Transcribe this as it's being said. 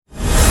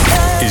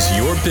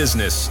your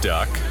business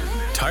stuck?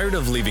 Tired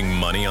of leaving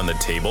money on the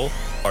table?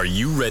 Are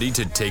you ready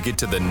to take it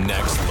to the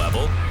next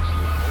level?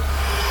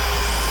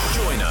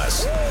 Join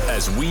us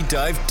as we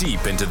dive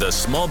deep into the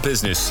small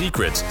business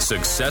secrets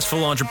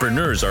successful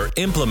entrepreneurs are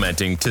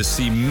implementing to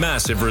see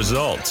massive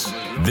results.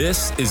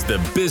 This is the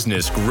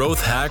Business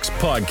Growth Hacks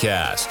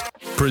Podcast,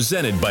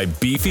 presented by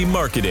Beefy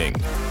Marketing.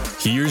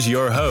 Here's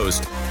your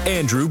host,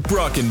 Andrew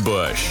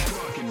Brockenbush.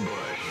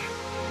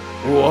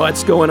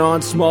 What's going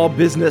on, small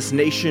business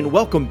nation?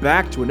 Welcome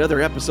back to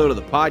another episode of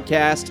the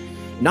podcast.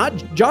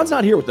 John's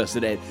not here with us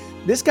today.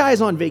 This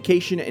guy's on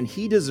vacation and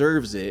he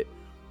deserves it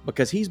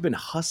because he's been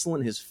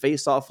hustling his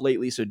face off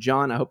lately. So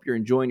John, I hope you're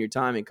enjoying your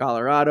time in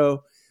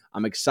Colorado.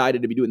 I'm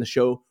excited to be doing the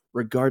show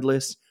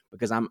regardless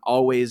because I'm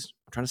trying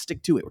to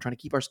stick to it. We're trying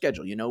to keep our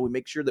schedule. You know, we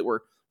make sure that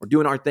we're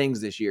doing our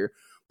things this year.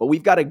 But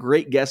we've got a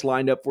great guest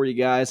lined up for you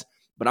guys.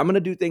 But I'm going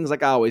to do things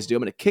like I always do.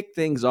 I'm going to kick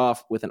things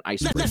off with an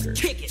icebreaker. Let's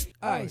kick it.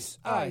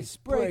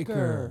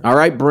 Icebreaker. All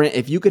right, Brent,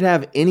 if you could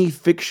have any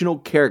fictional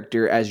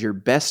character as your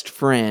best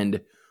friend,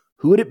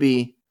 who would it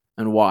be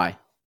and why?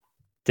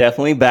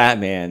 Definitely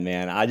Batman,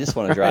 man. I just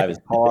want to drive his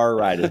car,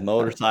 ride his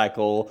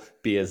motorcycle,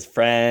 be his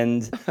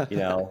friend. You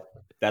know,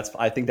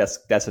 I think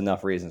that's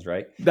enough reasons,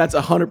 right? That's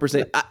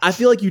 100%. I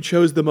feel like you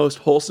chose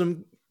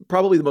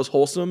probably the most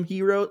wholesome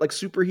hero, like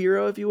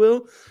superhero, if you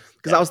will.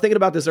 Because I was thinking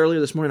about this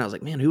earlier this morning. I was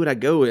like, man, who would I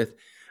go with?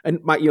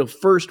 And my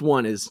first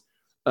one is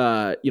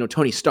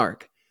Tony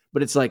Stark.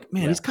 But it's like,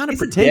 man, he's kind of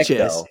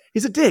pretentious.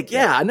 He's a dick.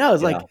 Yeah, I know.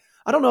 It's like,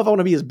 I don't know if I want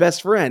to be his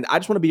best friend. I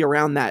just want to be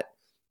around that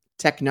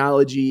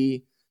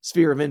technology,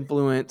 sphere of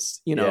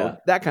influence,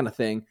 that kind of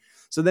thing.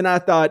 So then I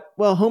thought,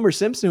 well, Homer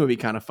Simpson would be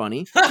kind of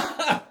funny.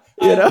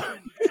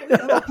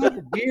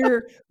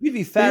 Beer, we'd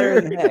be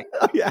fatter than heck.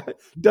 Yeah,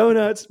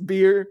 donuts,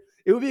 beer.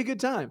 It would be a good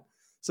time.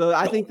 So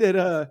I think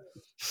that,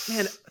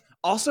 man.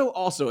 Also,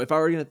 if I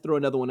were going to throw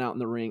another one out in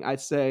the ring, I'd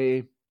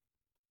say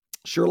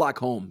Sherlock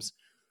Holmes.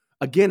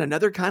 Again,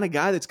 another kind of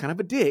guy that's kind of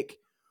a dick,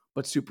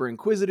 but super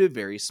inquisitive,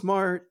 very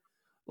smart.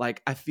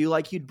 Like, I feel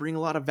like he'd bring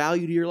a lot of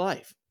value to your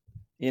life.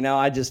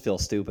 I just feel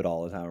stupid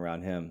all the time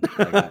around him.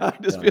 Like, I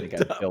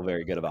feel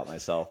very good about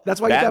myself.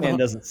 That's why Batman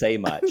doesn't say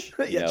much.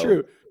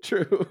 Yeah,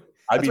 true.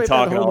 I'd be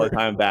talking all the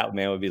time.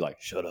 Batman would be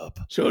like, shut up.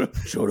 Be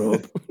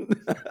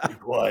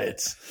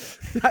quiet.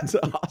 That's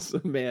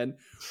awesome, man.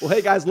 Well,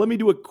 hey, guys, let me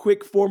do a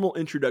quick formal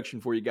introduction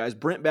for you guys.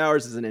 Brent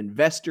Bowers is an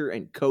investor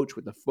and coach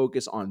with a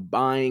focus on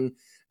buying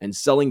and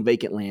selling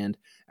vacant land.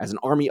 As an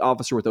Army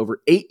officer with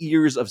over 8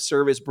 years of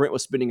service, Brent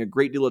was spending a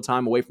great deal of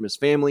time away from his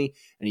family,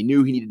 and he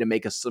knew he needed to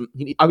make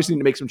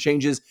some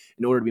changes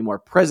in order to be more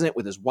present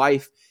with his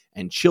wife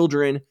and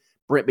children.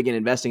 Brent began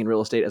investing in real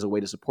estate as a way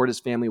to support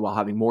his family while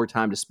having more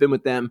time to spend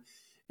with them.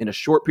 In a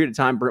short period of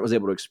time, Brent was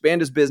able to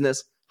expand his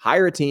business,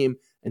 hire a team,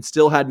 and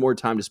still had more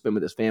time to spend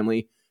with his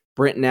family.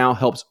 Brent now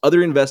helps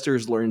other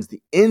investors learn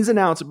the ins and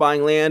outs of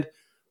buying land.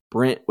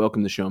 Brent,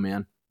 welcome to the show,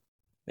 man.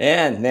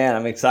 Man,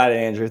 I'm excited,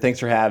 Andrew. Thanks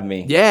for having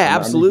me. Yeah,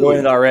 absolutely. I'm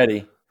enjoying it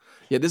already.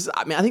 Yeah,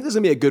 I think this is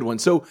going to be a good one.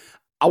 So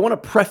I want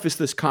to preface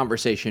this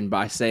conversation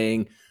by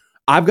saying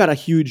I've got a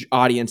huge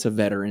audience of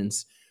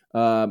veterans.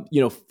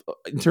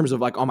 In terms of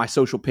like on my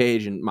social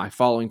page and my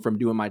following from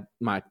doing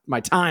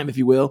my time, if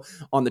you will,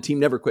 on the Team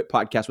Never Quit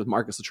podcast with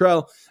Marcus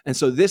Luttrell. And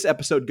so this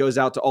episode goes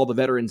out to all the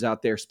veterans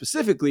out there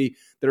specifically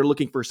that are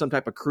looking for some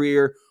type of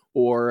career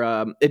or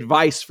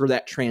advice for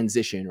that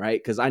transition,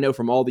 right? Because I know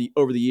from over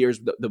the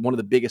years, one of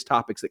the biggest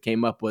topics that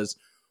came up was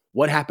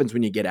what happens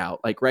when you get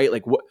out,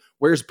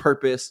 where's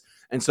purpose?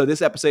 And so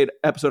this episode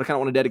I kind of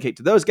want to dedicate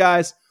to those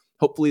guys.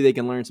 Hopefully they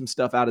can learn some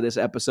stuff out of this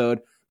episode.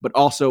 But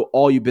also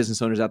all you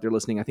business owners out there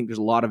listening, I think there's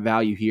a lot of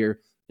value here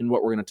in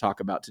what we're going to talk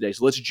about today.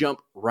 So let's jump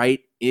right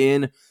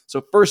in.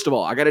 So first of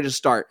all, I got to just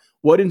start.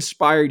 What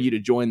inspired you to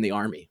join the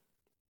Army?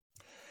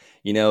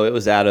 It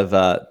was out of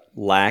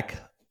lack.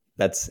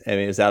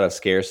 It was out of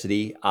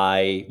scarcity.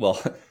 Let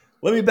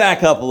me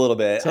back up a little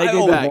bit. I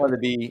always wanted to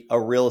be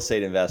a real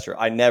estate investor.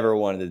 I never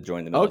wanted to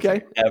join the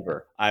military,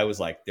 ever. I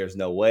was like, there's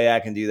no way I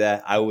can do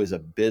that. I was a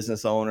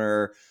business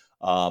owner.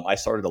 I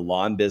started a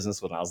lawn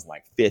business when I was in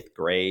like 5th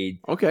grade.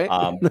 Okay.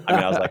 I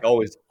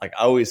was I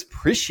always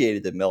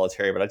appreciated the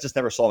military, but I just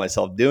never saw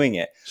myself doing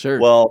it. Sure.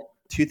 Well,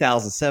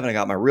 2007, I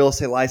got my real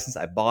estate license.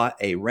 I bought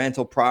a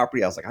rental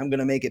property. I was like, I'm going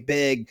to make it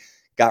big.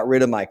 Got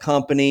rid of my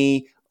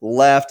company,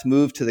 left,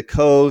 moved to the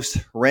coast,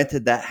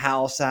 rented that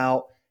house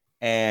out,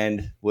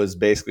 and was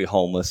basically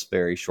homeless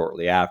very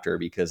shortly after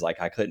because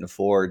I couldn't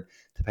afford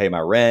to pay my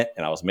rent,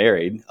 and I was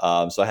married.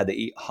 So I had to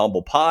eat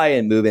humble pie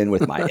and move in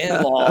with my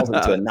in-laws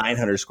into a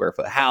 900 square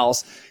foot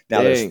house.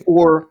 Now there's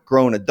 4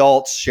 grown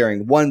adults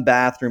sharing 1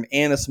 bathroom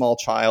and a small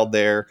child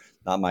there.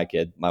 Not my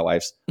kid, my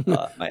wife's,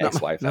 my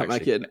ex-wife. Not my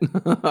kid.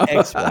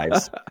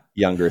 Ex-wife's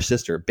younger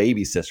sister,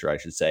 baby sister, I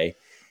should say.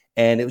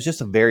 And it was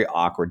just a very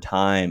awkward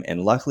time.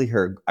 And luckily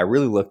I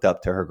really looked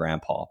up to her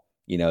grandpa.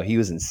 He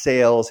was in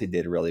sales. He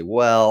did really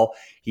well.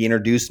 He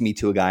introduced me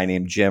to a guy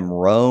named Jim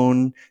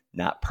Rohn,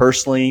 not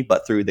personally,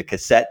 but through the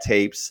cassette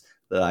tapes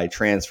that I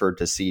transferred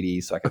to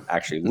CDs so I could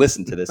actually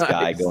listen to this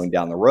guy going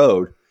down the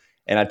road.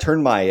 and I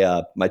turned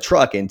my my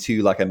truck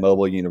into like a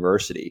mobile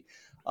university.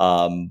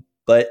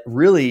 But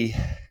really,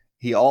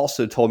 he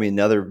also told me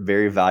another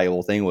very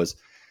valuable thing was,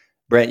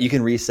 Brent, you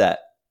can reset.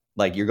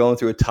 Like, you're going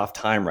through a tough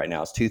time right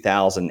now. It's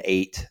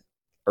 2008,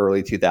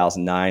 early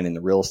 2009 in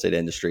the real estate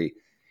industry.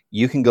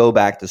 You can go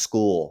back to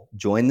school,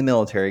 join the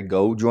military,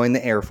 go join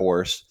the Air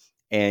Force,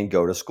 and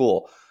go to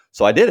school.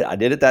 So I did it. I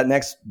did it that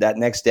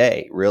next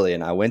day, really.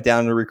 And I went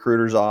down to the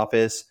recruiter's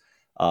office.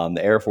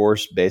 The Air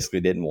Force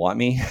basically didn't want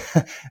me.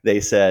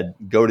 They said,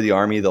 go to the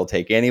Army. They'll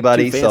take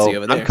anybody.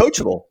 So I'm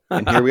coachable.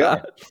 And here we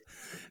are.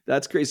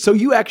 That's great. So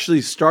you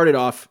actually started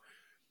off,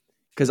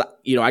 because,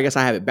 I guess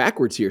I have it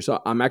backwards here.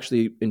 So I'm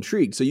actually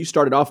intrigued. So you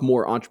started off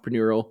more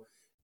entrepreneurial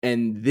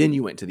and then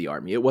you went to the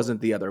Army. It wasn't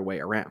the other way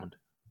around.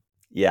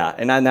 Yeah.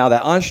 And now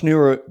that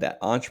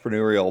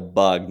entrepreneurial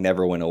bug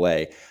never went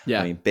away.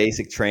 Yeah. I mean,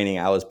 basic training,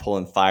 I was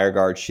pulling fire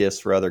guard shifts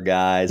for other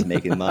guys,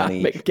 making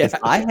money.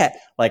 I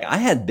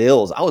had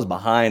bills. I was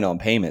behind on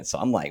payments. So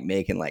I'm like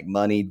making like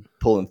money,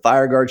 pulling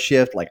fire guard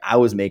shift. Like, I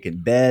was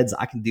making beds.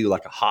 I can do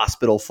like a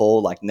hospital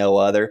full like no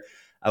other.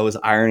 I was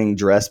ironing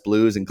dress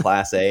blues and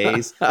class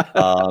A's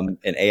and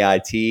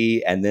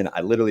AIT. And then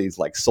I literally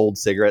like sold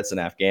cigarettes in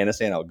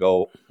Afghanistan. I would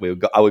go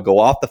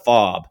off the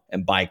fob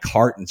and buy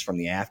cartons from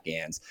the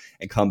Afghans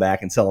and come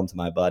back and sell them to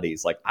my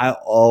buddies. Like, I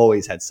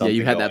always had something. Yeah,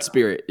 you had that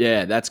spirit.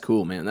 Yeah, that's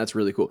cool, man. That's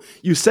really cool.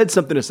 You said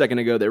something a second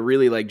ago that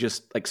really like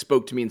just like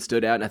spoke to me and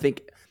stood out. And I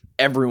think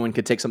everyone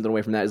could take something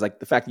away from that, is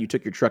like the fact that you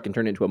took your truck and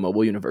turned it into a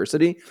mobile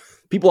university.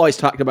 People always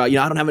talk about,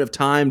 I don't have enough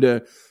time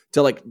to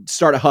like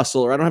start a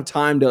hustle, or I don't have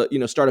time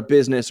to, start a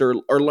business or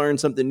learn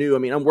something new. I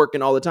mean, I'm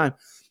working all the time.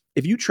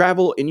 If you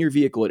travel in your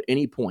vehicle at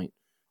any point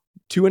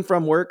to and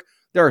from work,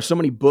 there are so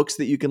many books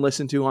that you can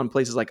listen to on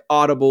places like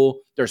Audible.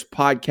 There's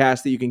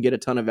podcasts that you can get a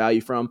ton of value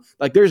from.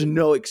 Like, there's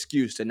no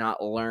excuse to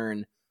not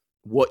learn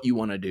what you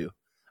want to do.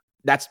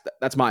 That's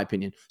my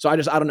opinion. So I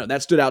don't know.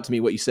 That stood out to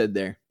me, what you said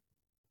there.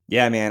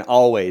 Yeah, man.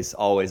 Always.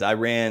 I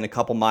ran a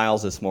couple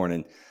miles this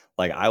morning.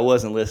 Like, I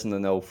wasn't listening to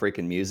no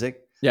freaking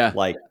music. Yeah.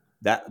 Like,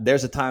 that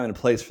there's a time and a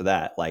place for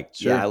that. Like,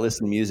 sure. Yeah, I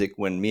listen to music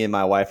when me and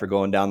my wife are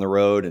going down the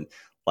road, and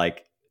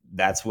like,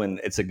 that's when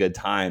it's a good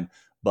time.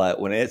 But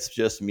when it's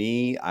just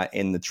me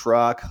in the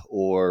truck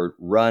or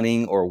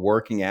running or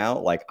working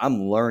out, like,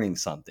 I'm learning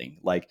something.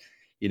 Like,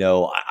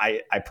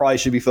 I probably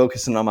should be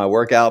focusing on my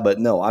workout, but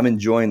no, I'm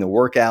enjoying the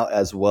workout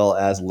as well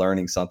as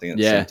learning something at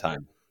the same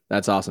time.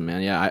 That's awesome,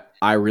 man. Yeah,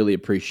 I really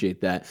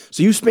appreciate that.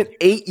 So you spent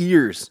 8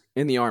 years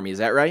in the Army, is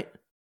that right?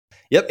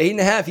 Yep,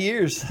 8.5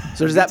 years.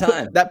 So does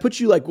that put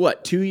you like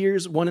what, 2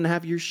 years,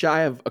 1.5 years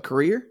shy of a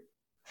career?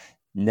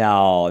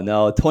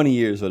 No, 20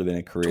 years would have been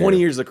a career. 20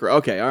 years of career.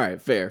 Okay, all right,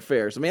 fair.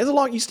 So I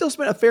mean, you still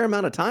spent a fair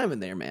amount of time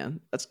in there, man.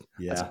 That's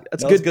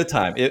good. Good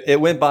time.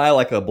 It went by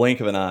like a blink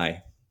of an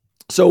eye.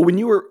 So when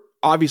you were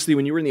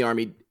in the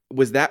Army,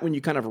 was that when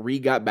you kind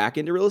of got back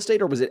into real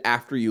estate, or was it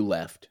after you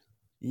left?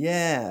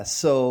 Yeah,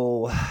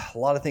 so a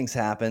lot of things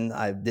happened.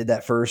 I did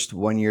that first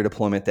 1 year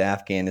deployment to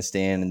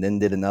Afghanistan, and then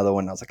did another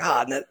one. I was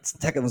like, that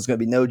second one's going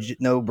to be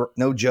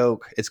no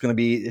joke. It's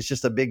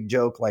just a big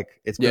joke. Like,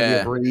 it's going to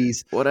be a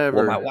breeze.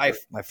 Whatever. Well,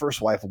 my first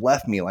wife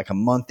left me like a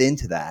month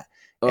into that,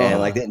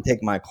 and like didn't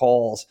take my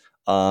calls.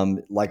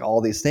 Like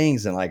all these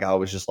things, and like I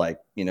was just like,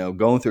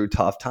 going through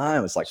tough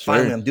times. Like,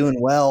 finally, I'm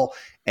doing well,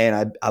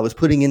 and I was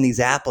putting in these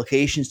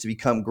applications to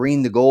become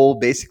green to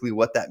gold. Basically,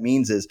 what that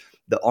means is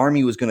the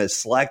Army was going to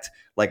select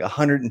like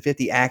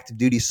 150 active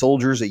duty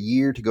soldiers a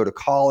year to go to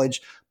college.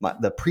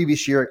 The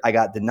previous year I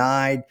got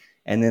denied,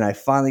 and then I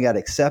finally got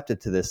accepted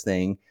to this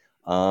thing,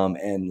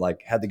 and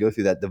like had to go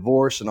through that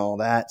divorce and all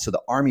that. So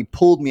the Army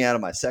pulled me out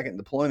of my second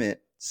deployment,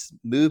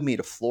 moved me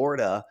to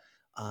Florida,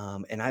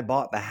 and I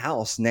bought the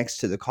house next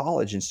to the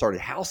college and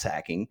started house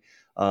hacking.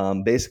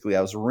 Basically,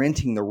 I was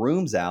renting the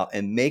rooms out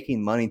and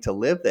making money to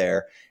live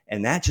there,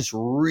 and that just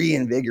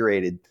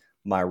reinvigorated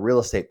my real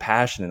estate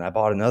passion. And I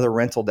bought another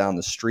rental down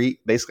the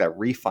street. Basically, I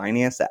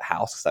refinanced that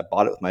house because I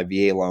bought it with my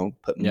VA loan,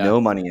 put no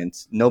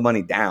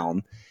money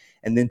down,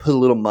 and then put a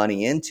little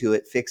money into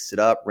it, fixed it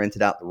up,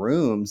 rented out the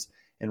rooms,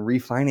 and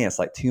refinanced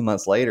like 2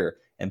 months later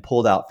and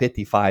pulled out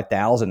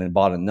 $55,000 and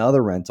bought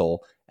another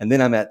rental. And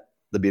then I met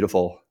the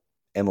beautiful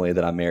Emily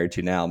that I'm married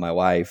to now, my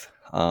wife.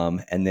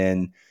 And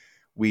then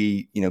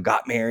we,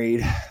 got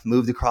married,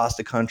 moved across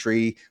the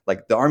country.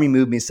 Like, the Army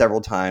moved me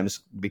several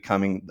times,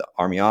 becoming the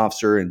Army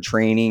officer and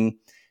training.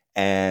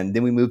 And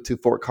then we moved to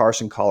Fort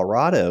Carson,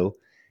 Colorado.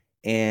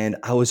 And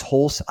I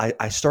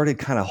started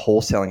kind of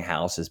wholesaling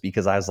houses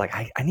because I was like,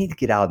 I need to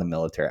get out of the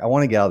military. I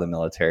want to get out of the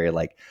military.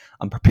 Like,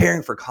 I'm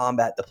preparing for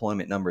combat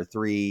deployment number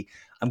 3.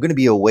 I'm going to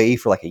be away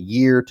for like a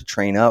year to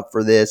train up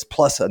for this,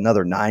 plus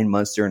another 9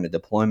 months during the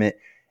deployment.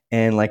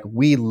 And like,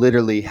 we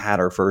literally had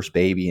our first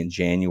baby in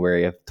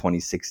January of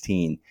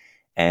 2016.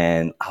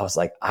 And I was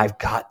like, I've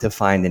got to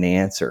find an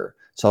answer.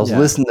 So I was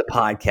listening to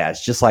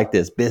podcasts just like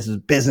this,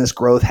 business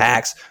growth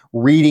hacks,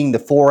 reading the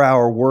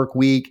 4-Hour Work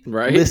Week,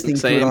 listening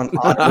to it on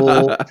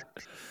Audible.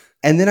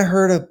 And then I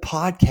heard a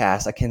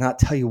podcast. I cannot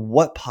tell you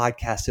what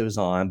podcast it was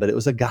on, but it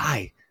was a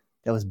guy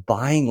that was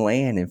buying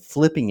land and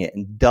flipping it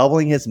and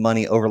doubling his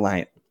money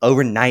overnight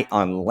overnight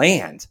on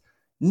land.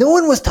 No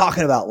one was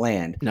talking about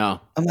land. No.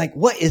 I'm like,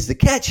 what is the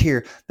catch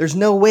here? There's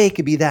no way it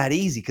could be that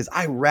easy because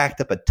I racked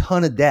up a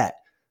ton of debt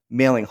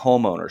mailing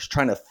homeowners,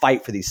 trying to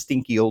fight for these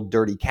stinky old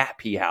dirty cat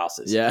pee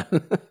houses. Yeah.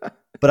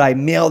 But I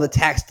mailed a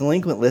tax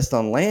delinquent list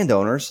on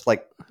landowners,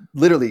 like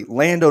literally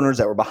landowners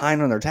that were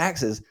behind on their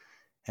taxes,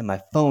 and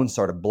my phone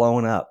started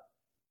blowing up.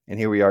 And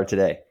here we are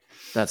today.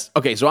 That's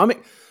okay. So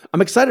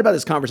I'm excited about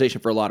this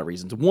conversation for a lot of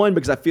reasons. One,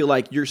 because I feel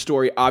like your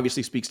story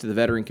obviously speaks to the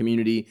veteran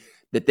community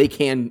that they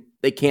can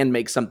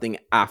make something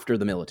after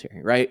the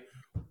military, right?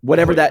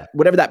 Whatever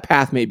that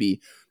path may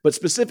be. But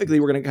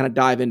specifically, we're going to kind of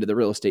dive into the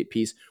real estate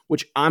piece,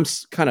 which I'm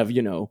kind of,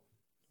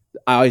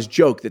 I always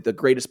joke that the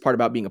greatest part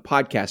about being a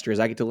podcaster is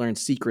I get to learn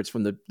secrets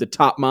from the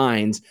top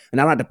minds, and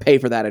I don't have to pay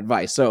for that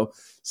advice. So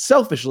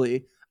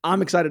selfishly,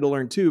 I'm excited to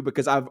learn too,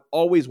 because I've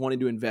always wanted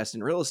to invest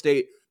in real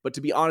estate, but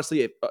to be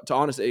honestly,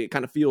 it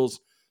kind of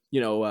feels,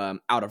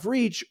 out of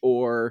reach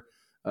or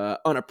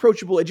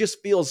unapproachable. It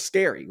just feels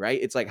scary, right?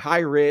 It's like high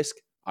risk,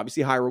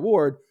 obviously high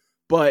reward,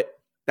 but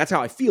that's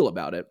how I feel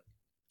about it.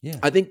 Yeah.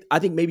 I think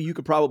maybe you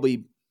could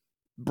probably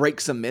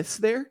break some myths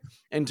there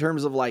in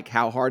terms of like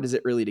how hard is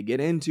it really to get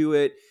into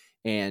it,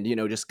 and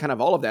just kind of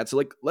all of that. So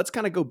like let's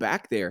kind of go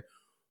back there.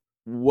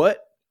 What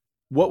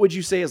would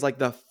you say is like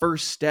the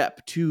first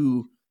step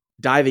to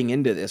diving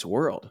into this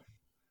world?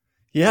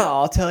 Yeah,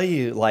 I'll tell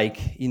you,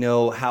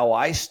 how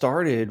I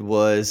started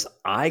was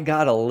I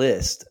got a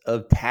list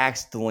of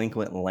tax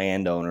delinquent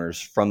landowners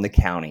from the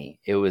county.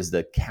 It was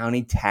the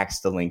county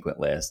tax delinquent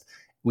list.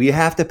 We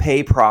have to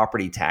pay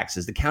property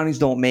taxes. The counties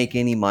don't make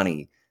any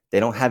money. They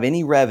don't have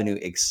any revenue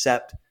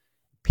except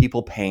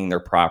people paying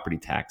their property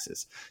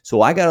taxes.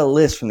 So I got a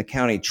list from the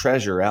county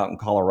treasurer out in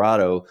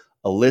Colorado,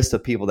 a list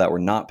of people that were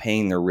not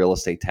paying their real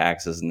estate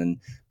taxes. And then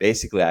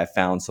basically I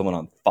found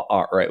someone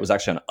it was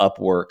actually on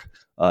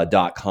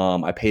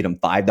Upwork.com. I paid him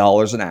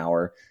 $5 an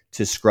hour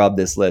to scrub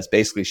this list.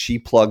 Basically, she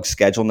plugged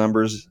schedule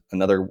numbers.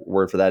 Another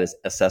word for that is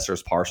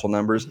assessor's parcel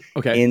numbers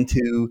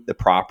into the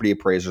property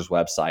appraiser's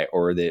website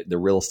or the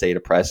real estate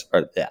appraiser,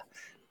 or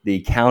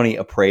the county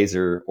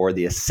appraiser or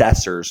the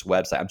assessor's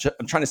website.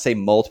 I'm trying to say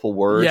multiple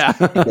words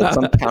because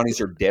some counties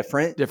are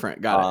different.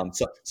 Got it.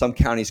 So some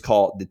counties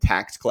call it the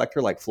tax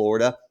collector, like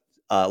Florida,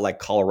 like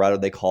Colorado,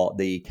 they call it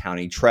the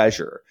county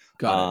treasurer.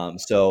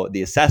 So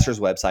the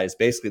assessor's website is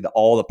basically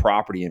all the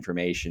property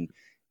information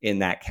in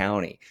that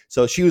county.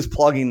 So she was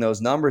plugging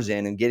those numbers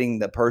in and getting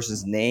the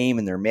person's name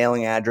and their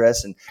mailing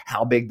address and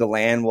how big the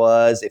land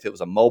was, if it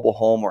was a mobile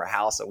home or a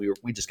house. And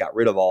we just got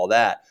rid of all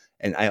that.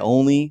 And I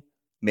only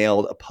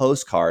mailed a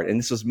postcard, and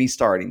this was me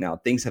starting. Now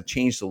things have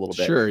changed a little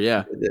bit. Sure,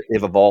 yeah.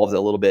 They've evolved a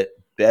little bit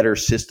better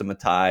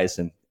systematized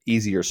and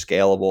easier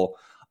scalable.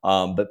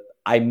 But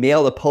I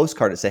mailed a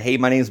postcard that said, "Hey,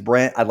 my name is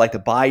Brent. I'd like to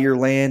buy your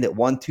land at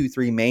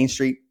 123 Main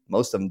Street."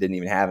 Most of them didn't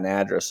even have an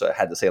address, so I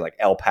had to say like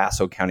El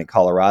Paso County,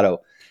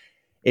 Colorado.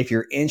 If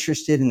you're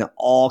interested in an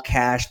all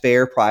cash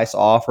fair price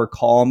offer,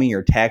 call me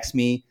or text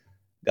me.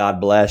 God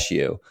bless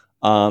you.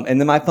 And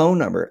then my phone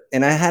number.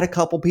 And I had a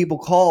couple people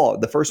call.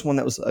 The first one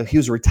he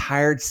was a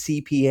retired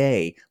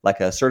CPA,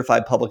 like a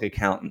certified public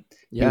accountant.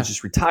 Yeah. He was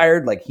just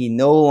retired. Like he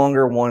no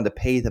longer wanted to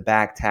pay the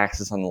back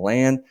taxes on the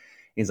land.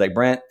 He's like,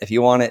 "Brent, if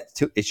you want it,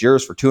 it's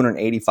yours for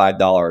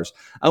 $285.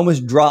 I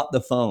almost dropped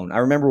the phone. I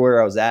remember where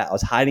I was at. I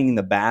was hiding in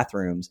the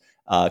bathrooms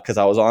because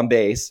I was on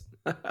base.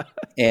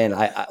 And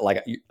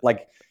I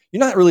you're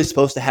not really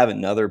supposed to have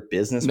another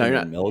business when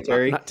you're in the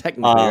military. Not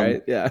technically,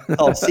 right? Yeah.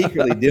 I'm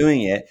secretly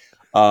doing it.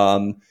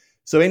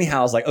 So anyhow,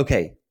 I was like,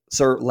 "Okay,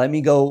 sir, let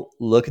me go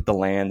look at the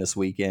land this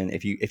weekend.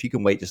 If you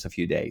can wait just a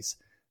few days."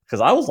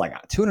 Because I was like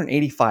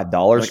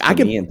 $285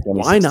 for me in 2016.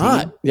 Why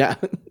not? Yeah.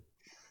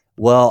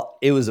 Well,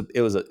 it was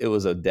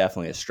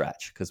definitely a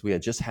stretch because we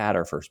had just had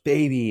our first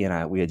baby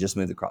and we had just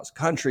moved across the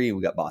country.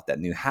 We bought that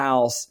new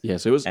house. Yeah,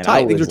 so it was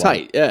tight. Things were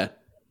tight. Yeah.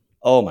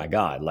 Oh my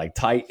God, like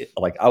tight.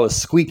 Like I was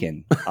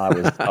squeaking. I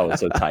was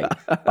so tight.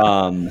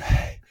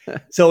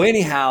 So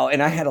anyhow,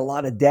 and I had a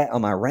lot of debt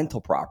on my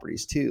rental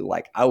properties too.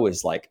 Like I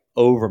was like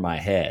over my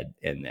head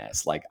in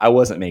this. Like I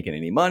wasn't making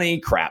any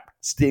money.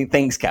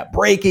 Things kept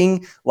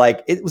breaking.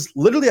 Like it was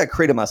literally, I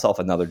created myself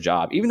another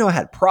job. Even though I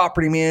had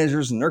property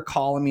managers and they're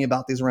calling me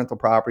about these rental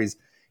properties,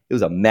 it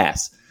was a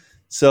mess.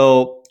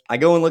 So I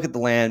go and look at the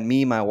land,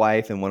 me, my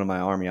wife, and one of my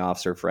Army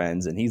officer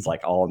friends, and he's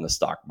like all in the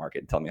stock market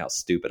and telling me how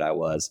stupid I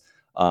was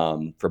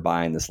for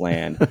buying this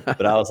land.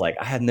 But I was like,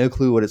 I had no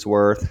clue what it's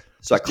worth.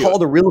 So I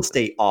called a real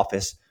estate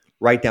office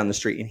right down the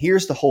street. And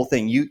here's the whole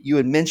thing. You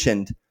had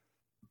mentioned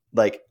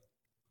like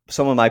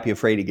someone might be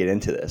afraid to get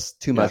into this.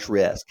 Too much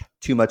risk,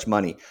 too much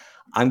money.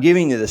 I'm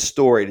giving you this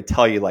story to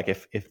tell you like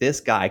if this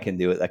guy can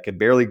do it, that could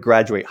barely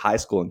graduate high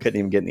school and couldn't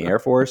even get in the Air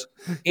Force,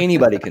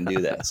 anybody can do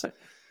this.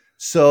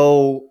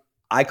 So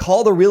I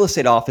called the real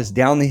estate office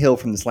down the hill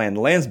from this land.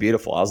 The land's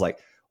beautiful. I was like,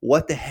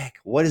 what the heck?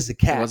 What is the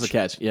catch? What's the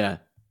catch? Yeah.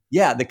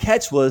 Yeah, the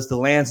catch was the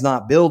land's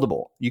not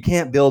buildable. You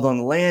can't build on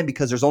the land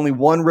because there's only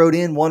one road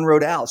in, one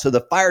road out. So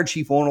the fire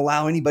chief won't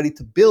allow anybody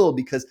to build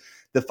because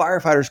the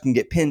firefighters can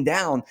get pinned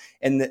down.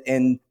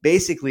 And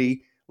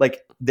basically,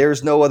 like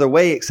there's no other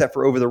way except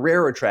for over the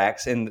railroad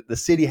tracks. And the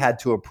city had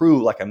to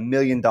approve like $1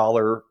 million,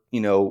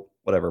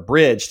 whatever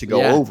bridge to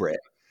go over it.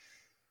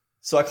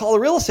 So I called the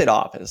real estate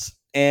office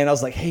and I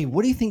was like, hey,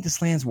 what do you think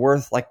this land's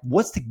worth? Like,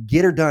 what's the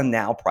get her done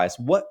now price?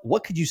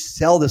 What could you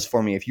sell this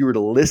for me if you were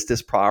to list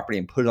this property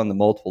and put it on the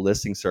multiple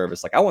listing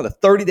service? Like, I want a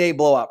 30-day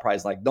blowout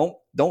price. Like, don't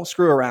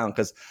screw around,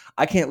 because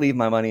I can't leave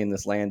my money in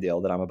this land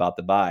deal that I'm about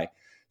to buy.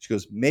 She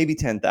goes, maybe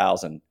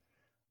 10,000.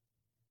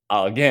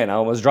 Again, I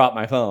almost dropped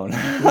my phone.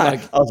 I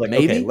was like,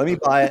 maybe? Okay, let me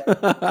buy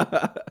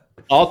it.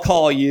 I'll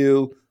call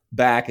you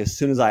back as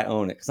soon as I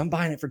own it, because I'm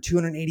buying it for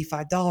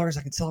 $285.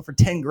 I can sell it for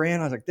 10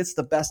 grand. I was like, this is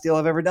the best deal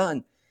I've ever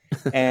done.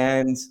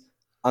 And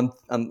I'm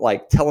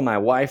like telling my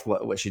wife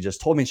what she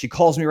just told me. And she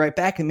calls me right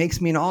back and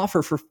makes me an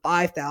offer for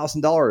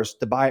 $5,000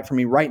 to buy it for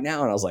me right now.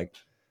 And I was like,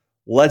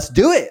 let's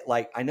do it.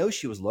 Like, I know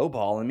she was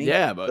lowballing me,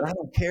 but I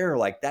don't care.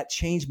 Like, that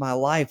changed my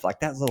life. Like,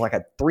 that was like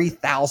a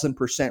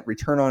 3,000%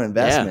 return on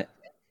investment.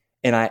 Yeah.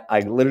 And I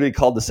literally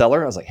called the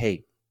seller. I was like,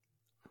 hey,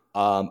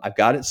 I've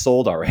got it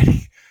sold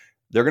already.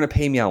 They're going to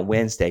pay me on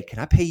Wednesday. Can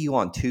I pay you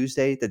on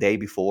Tuesday, the day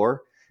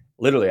before?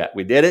 Literally,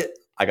 we did it.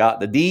 I got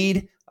the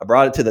deed. I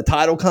brought it to the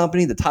title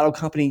company. The title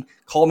company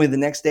called me the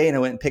next day, and I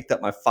went and picked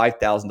up my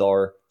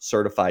 $5,000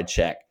 certified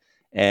check.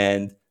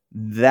 And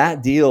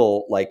that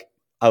deal, like,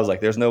 I was like,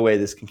 there's no way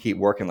this can keep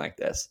working like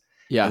this.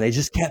 Yeah. And they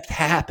just kept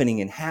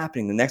happening and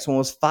happening. The next one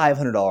was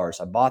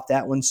 $500. I bought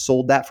that one,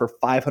 sold that for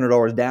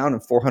 $500 down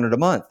and $400 a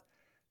month.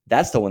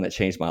 That's the one that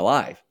changed my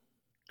life,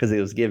 because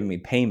it was giving me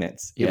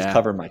payments. It was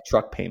covering my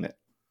truck payment.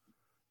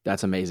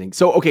 That's amazing.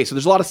 So, okay, so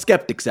there's a lot of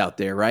skeptics out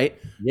there, right?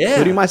 Yeah.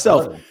 Including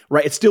myself,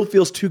 right? It still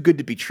feels too good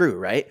to be true,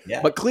 right?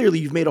 Yeah. But clearly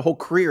you've made a whole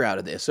career out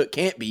of this, so it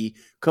can't be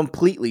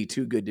completely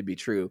too good to be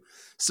true.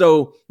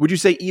 So would you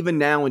say even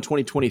now in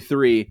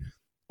 2023,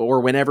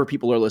 or whenever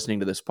people are listening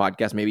to this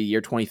podcast, maybe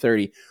year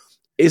 2030,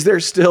 is there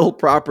still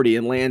property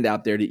and land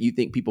out there that you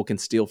think people can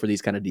steal for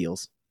these kind of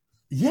deals?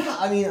 Yeah,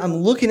 I mean, I'm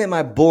looking at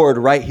my board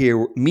right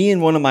here. Me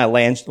and one of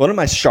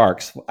my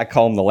sharks, I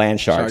call them the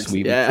land sharks.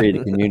 We've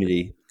created a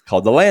community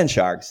called the Land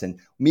Sharks. And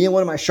me and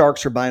one of my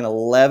sharks are buying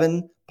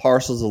 11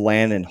 parcels of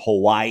land in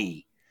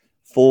Hawaii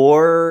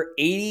for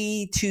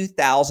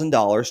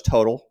 $82,000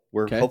 total.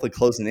 We're hopefully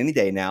closing any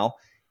day now.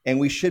 And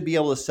we should be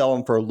able to sell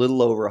them for a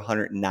little over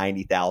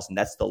 $190,000.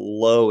 That's the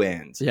low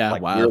end. Yeah,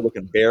 like, we're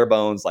looking bare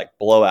bones, like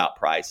blowout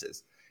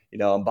prices.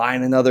 I'm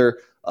buying another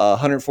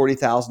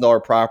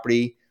 $140,000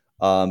 property.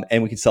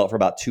 And we can sell it for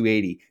about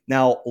 $280,000.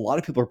 Now, a lot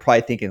of people are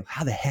probably thinking,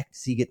 how the heck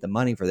does he get the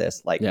money for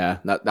this? Like,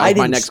 that was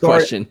my next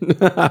question.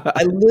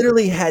 I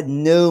literally had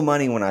no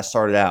money when I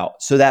started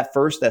out. So that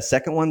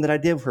second one that I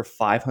did for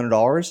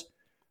 $500,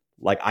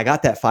 like, I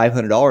got that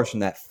 $500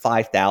 from that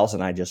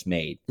 $5,000 I just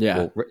made.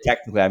 Yeah. Well,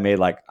 technically I made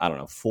like, I don't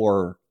know,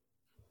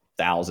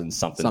 $4,000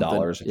 something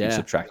dollars if you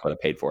subtract what I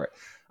paid for it.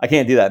 I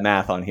can't do that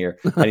math on here.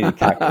 I need a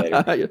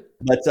calculator.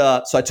 But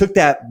so I took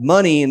that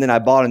money and then I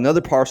bought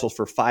another parcel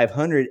for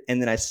 $500,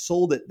 and then I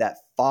sold it that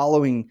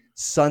following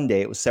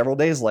Sunday. It was several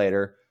days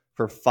later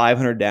for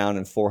 $500 down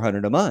and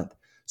 $400 a month.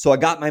 So I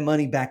got my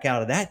money back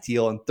out of that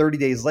deal, and 30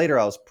 days later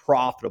I was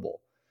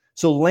profitable.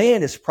 So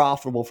land is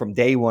profitable from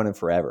day one and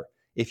forever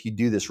if you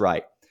do this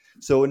right.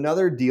 So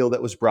another deal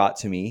that was brought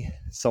to me,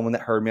 someone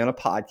that heard me on a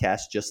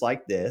podcast just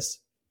like this,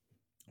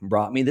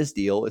 brought me this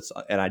deal.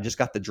 And I just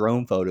got the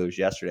drone photos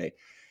yesterday.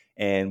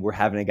 And we're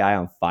having a guy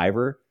on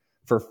Fiverr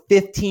for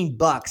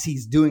 $15.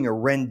 He's doing a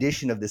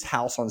rendition of this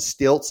house on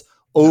stilts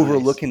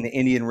overlooking the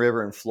Indian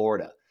River in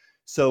Florida.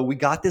 So we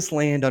got this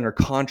land under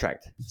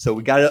contract. So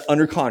we got it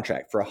under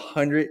contract for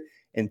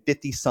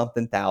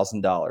 $150-something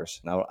thousand.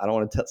 Now, I don't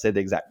want to say the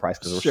exact price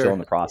because we're still in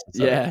the process.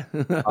 Yeah.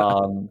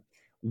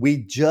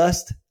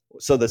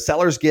 So the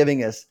seller's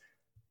giving us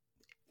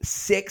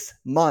 6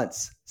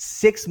 months,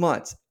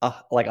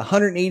 like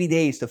 180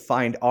 days to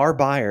find our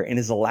buyer, and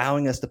is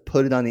allowing us to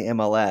put it on the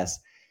MLS.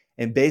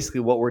 And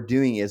basically what we're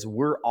doing is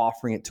we're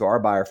offering it to our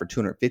buyer for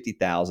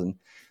 $250,000.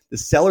 The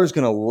seller is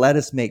going to let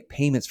us make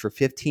payments for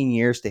 15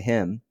 years to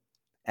him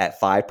at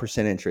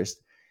 5%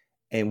 interest.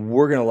 And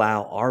we're going to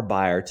allow our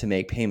buyer to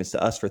make payments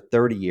to us for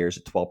 30 years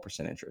at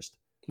 12% interest.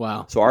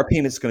 Wow. So our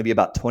payment is going to be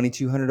about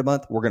 $2,200 a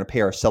month. We're going to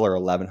pay our seller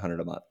 $1,100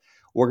 a month.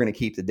 We're going to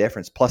keep the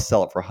difference plus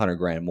sell it for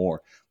 $100,000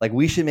 more. Like,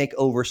 we should make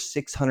over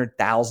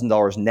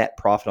 $600,000 net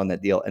profit on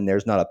that deal. And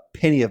there's not a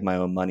penny of my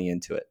own money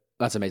into it.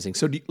 That's amazing.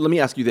 So let me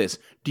ask you this.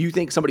 Do you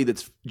think somebody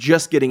that's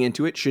just getting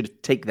into it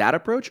should take that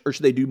approach, or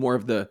should they do more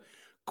of the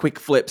quick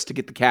flips to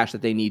get the cash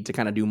that they need to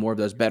kind of do more of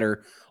those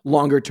better,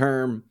 longer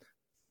term,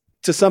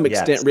 to some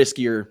extent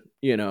riskier,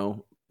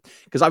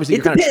 because obviously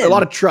you're kind of a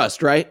lot of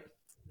trust, right?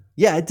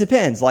 Yeah, it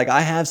depends. Like,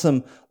 I have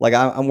some, like,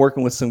 I'm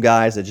working with some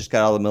guys that just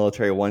got out of the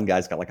military. One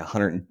guy's got like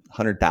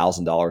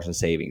 $100,000 in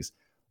savings.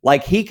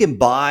 Like, he can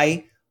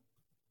buy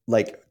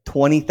like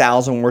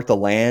 $20,000 worth of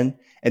land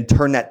and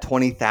turn that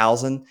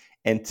 $20,000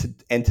 into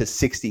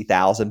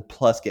 $60,000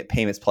 plus get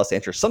payments plus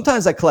interest.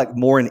 Sometimes I collect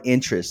more in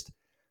interest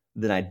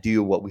than I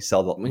do what I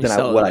sell the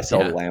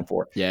land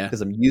for. Yeah, because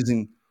I'm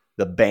using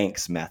the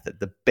banks method.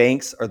 The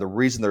banks are the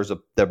reason there's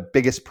the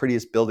biggest,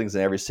 prettiest buildings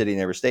in every city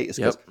and every state is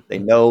because they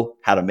know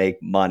how to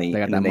make money, They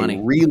got and that then money.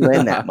 they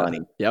re-lend that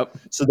money. Yep.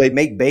 So they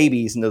make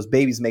babies, and those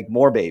babies make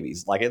more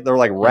babies. Like they're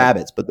like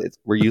rabbits, but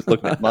we're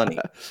looking at money.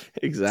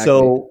 Exactly.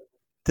 So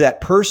to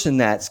that person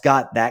that's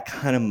got that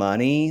kind of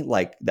money,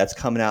 like that's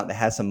coming out that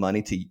has some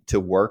money to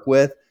work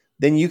with,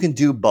 then you can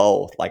do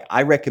both. Like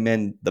I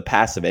recommend the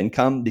passive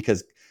income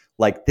because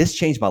like this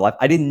changed my life.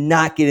 I did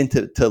not get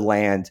into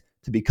land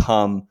to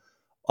become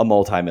a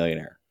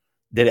multimillionaire.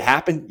 Did it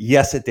happen?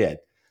 Yes, it did.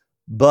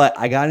 But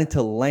I got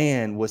into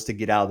land was to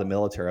get out of the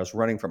military. I was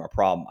running from a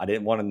problem. I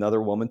didn't want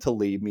another woman to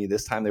leave me.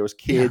 This time there was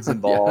kids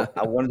involved.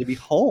 I wanted to be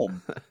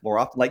home more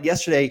often. Like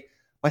yesterday,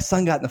 my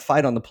son got in a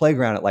fight on the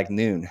playground at like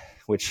noon,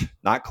 which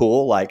not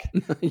cool. Like,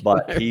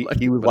 but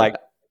he was like,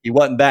 he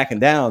wasn't backing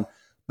down.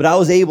 But I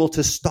was able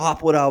to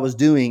stop what I was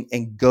doing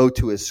and go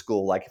to his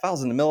school. Like if I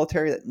was in the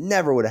military, that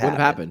never would have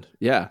happened.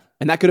 Yeah.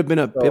 And that could have been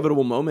a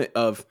pivotal moment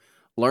of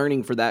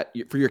learning for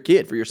your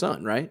kid, for your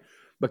son, right?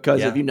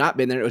 Because if you'd not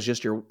been there, it was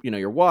just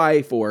your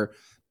wife or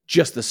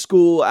just the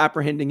school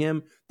apprehending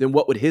him, then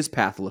what would his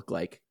path look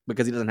like?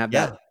 Because he doesn't have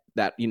that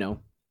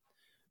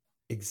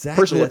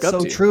exactly. person to look That's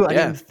up so to. true. I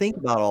didn't think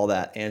about all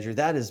that, Andrew.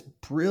 That is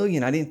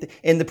brilliant. I didn't.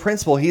 And the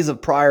principal, he's a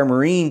prior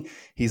Marine.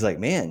 He's like,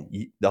 man,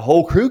 the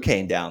whole crew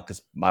came down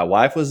because my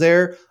wife was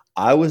there.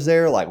 I was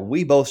there. Like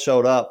we both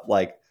showed up.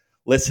 Like,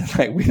 listen,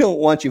 like we don't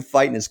want you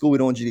fighting in school. We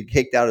don't want you to get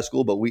kicked out of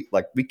school, but we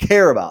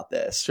care about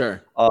this.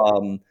 Sure.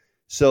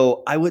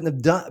 So I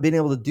wouldn't have been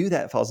able to do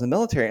that if I was in the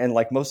military. And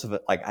like most of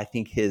it, like I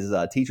think his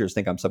teachers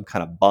think I'm some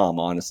kind of bum,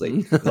 honestly,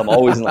 because I'm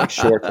always in like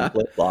shorts and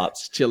flip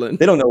flops, chilling.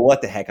 They don't know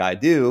what the heck I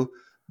do.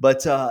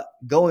 But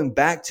going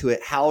back to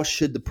it, how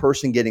should the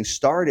person getting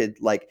started?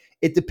 Like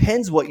it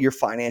depends what your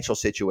financial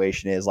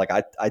situation is. Like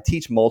I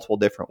teach multiple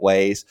different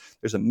ways.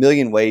 There's a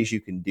million ways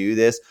you can do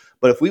this.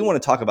 But if we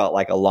want to talk about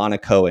like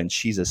Alana Cohen,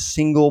 she's a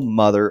single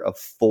mother of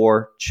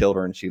 4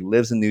 children. She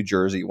lives in New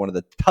Jersey, one of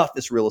the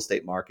toughest real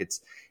estate markets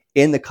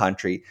in the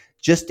country,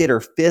 just did her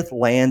 5th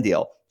land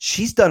deal.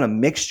 She's done a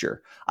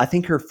mixture. I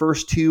think her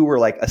first 2 were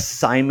like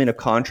assignment of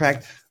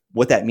contract.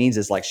 What that means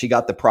is like she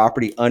got the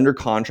property under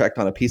contract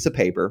on a piece of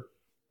paper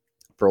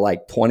for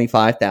like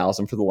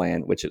 $25,000 for the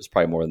land, which is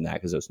probably more than that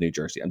because it was New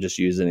Jersey. I'm just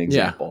using an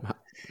example. Yeah.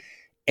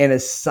 And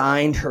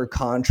assigned her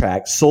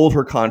contract, sold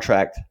her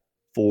contract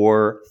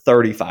for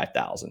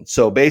 $35,000.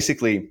 So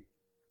basically,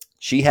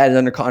 she had it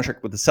under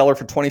contract with the seller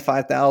for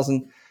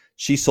 $25,000.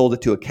 She sold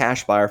it to a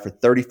cash buyer for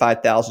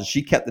 $35,000.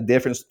 She kept the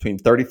difference between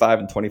 35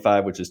 and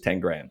 25, which is 10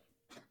 grand.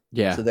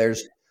 Yeah. So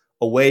there's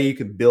a way you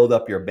can build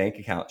up your bank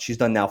account. She's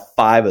done now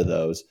 5 of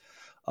those,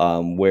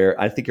 where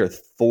I think her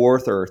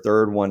 4th or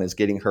 3rd one is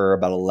getting her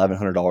about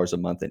 $1,100 a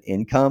month in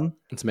income.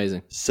 It's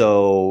amazing.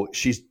 So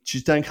she's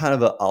done kind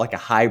of a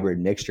hybrid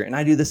mixture, and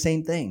I do the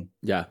same thing.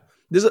 Yeah.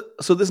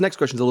 So this next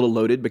question is a little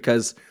loaded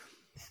because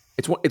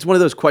it's one of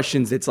those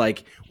questions that's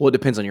like, well, it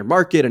depends on your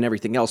market and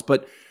everything else,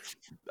 but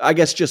I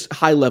guess just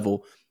high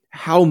level,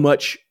 how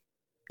much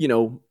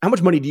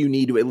money do you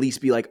need to at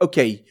least be like,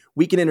 okay,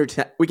 we can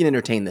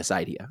entertain this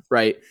idea,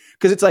 right?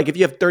 Because it's like if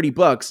you have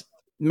 $30,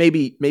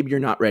 maybe you're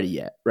not ready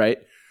yet, right?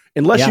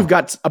 Unless you've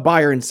got a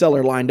buyer and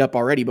seller lined up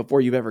already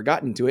before you've ever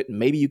gotten to it, and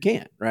maybe you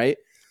can't, right?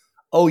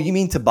 Oh, you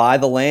mean to buy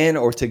the land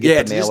or to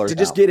get the mailers?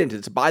 Just get into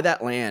it, to buy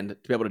that land, to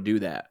be able to do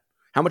that.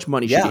 How much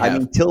money should you have? I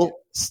mean,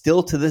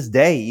 still to this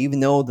day, even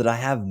though that I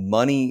have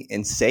money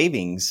in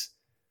savings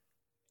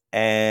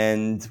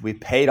and we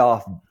paid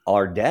off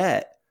our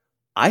debt,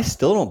 I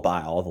still don't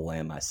buy all the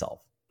land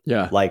myself.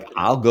 Yeah. Like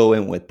I'll go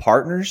in with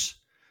partners.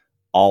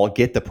 I'll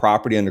get the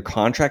property under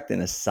contract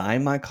and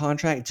assign my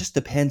contract. It just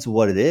depends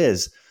what it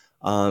is.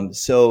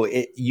 So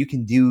you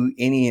can do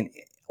any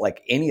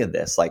of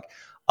this. Like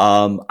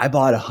I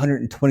bought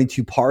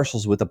 122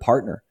 parcels with a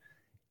partner,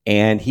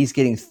 and he's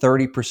getting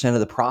 30% of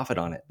the profit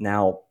on it.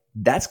 Now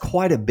that's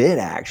quite a bit,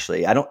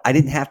 actually. I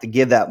didn't have to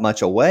give that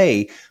much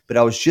away, but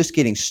I was just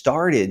getting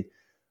started.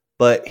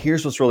 But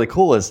here's what's really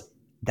cool is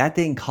that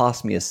didn't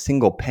cost me a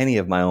single penny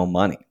of my own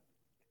money.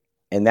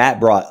 And that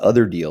brought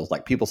other deals.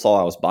 Like people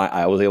saw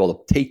I was able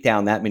to take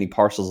down that many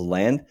parcels of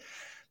land.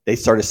 They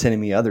started sending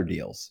me other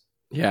deals.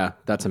 Yeah,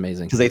 that's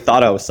amazing. Because they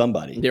thought I was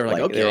somebody. They were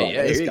like, okay,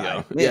 yeah, here you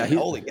go. Man, yeah,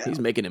 he's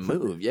making it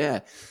move.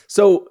 Yeah.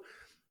 So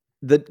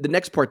the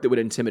next part that would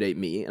intimidate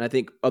me, and I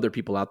think other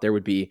people out there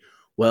would be,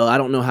 well, I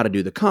don't know how to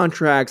do the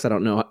contracts. I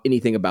don't know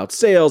anything about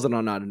sales. I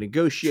don't know how to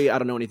negotiate. I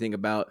don't know anything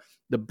about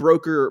the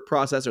broker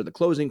process or the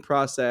closing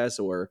process,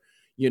 or,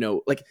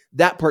 like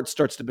that part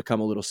starts to become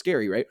a little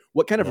scary, right?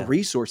 What kind of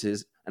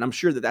resources, and I'm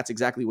sure that that's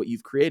exactly what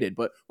you've created,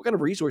 but what kind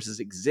of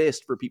resources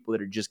exist for people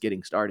that are just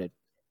getting started?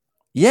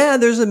 Yeah,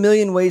 there's a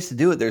million ways to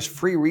do it. There's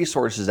free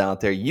resources out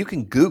there. You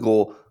can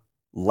Google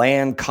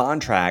land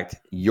contract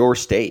your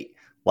state.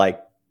 Like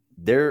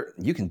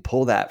you can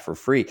pull that for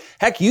free.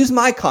 Heck, use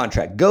my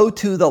contract. Go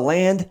to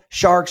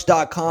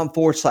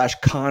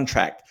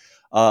thelandsharks.com/contract.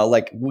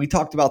 Like we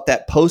talked about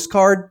that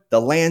postcard,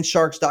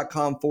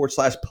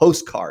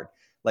 thelandsharks.com/postcard.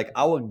 Like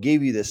I will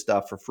give you this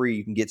stuff for free.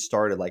 You can get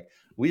started. Like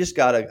we just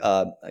got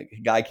a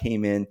guy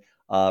came in.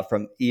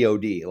 from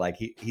EOD. Like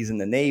he's in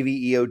the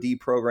Navy EOD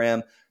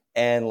program,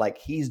 and like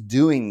he's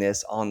doing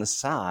this on the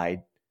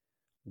side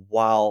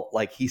while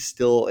like he's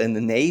still in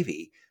the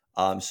Navy.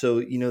 So,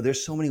 you know,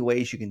 there's so many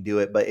ways you can do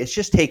it, but it's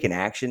just taking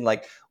action.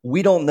 Like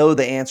we don't know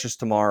the answers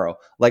tomorrow.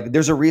 Like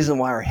there's a reason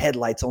why our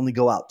headlights only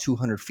go out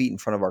 200 feet in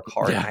front of our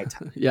car at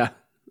nighttime. Yeah.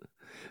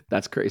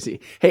 That's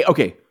crazy. Hey,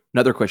 okay.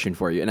 Another question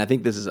for you. And I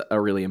think this is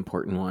a really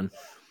important one.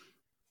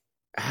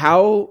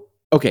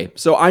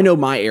 So I know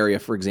my area,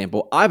 for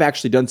example, I've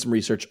actually done some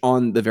research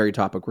on the very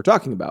topic we're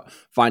talking about,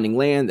 finding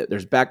land that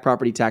there's back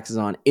property taxes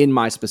on in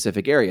my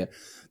specific area.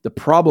 The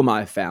problem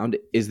I've found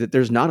is that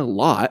there's not a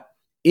lot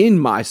in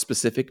my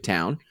specific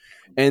town.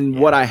 And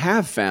what I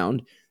have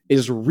found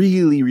is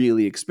really,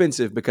 really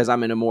expensive because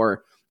I'm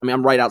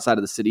right outside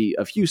of the city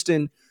of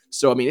Houston.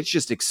 So, I mean, it's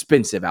just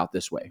expensive out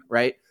this way,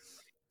 right?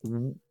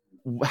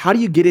 How do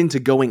you get into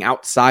going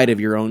outside of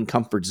your own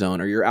comfort zone,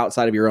 or you're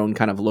outside of your own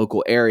kind of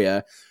local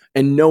area,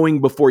 and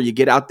knowing before you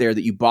get out there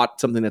that you bought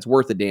something that's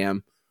worth a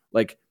damn?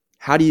 Like,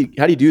 how do you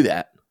do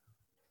that?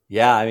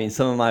 Yeah, I mean,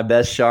 some of my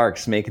best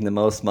sharks making the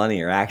most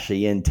money are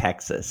actually in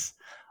Texas,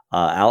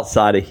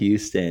 outside of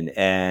Houston.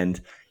 And,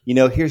 you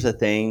know, here's the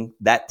thing,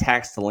 that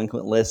tax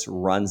delinquent list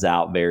runs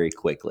out very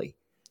quickly.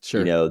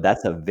 Sure. You know,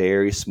 that's a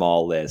very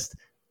small list.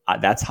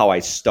 That's how I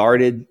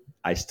started.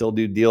 I still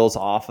do deals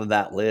off of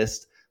that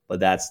list, but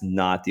that's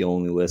not the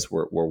only list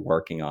we're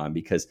working on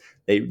because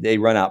they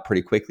run out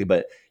pretty quickly.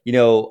 But, you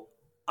know,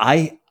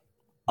 a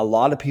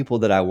lot of people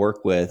that I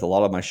work with, a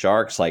lot of my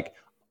sharks, like,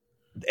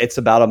 it's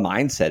about a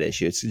mindset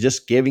issue. It's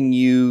just giving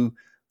you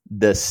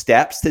the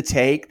steps to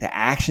take, the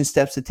action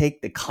steps to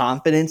take, the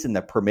confidence and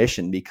the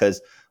permission.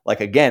 Because,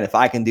 like, again, if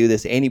I can do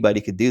this,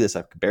 anybody could do this.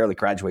 I could barely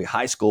graduate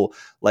high school.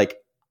 Like,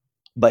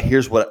 but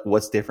here's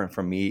what's different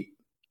from me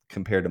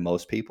compared to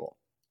most people.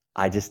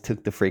 I just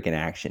took the freaking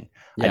action.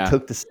 Yeah. I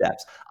took the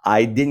steps.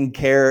 I didn't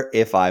care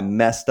if I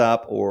messed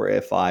up or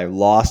if I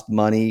lost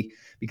money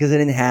because I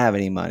didn't have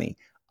any money.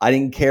 I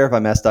didn't care if I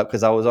messed up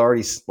because I was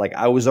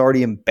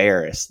already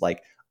embarrassed.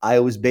 Like, I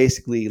was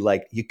basically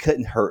like, you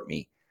couldn't hurt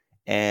me.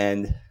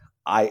 And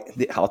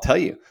I'll tell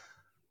you,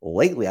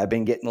 lately I've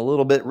been getting a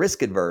little bit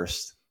risk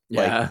adverse.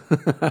 Yeah.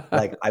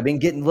 Like I've been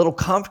getting a little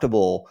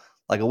comfortable.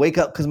 Like I wake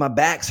up because my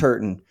back's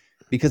hurting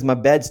because my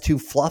bed's too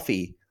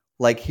fluffy.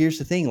 Like, here's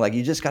the thing, like,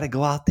 you just got to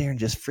go out there and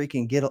just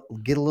freaking get a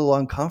little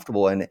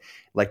uncomfortable. And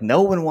like,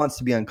 no one wants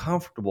to be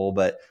uncomfortable,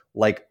 but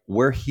like,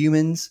 we're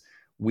humans.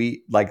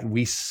 We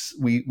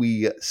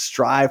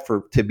strive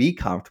to be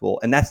comfortable.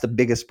 And that's the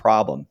biggest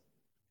problem.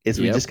 Is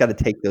we just got to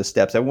take those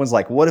steps. Everyone's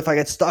like, what if I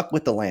get stuck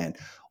with the land?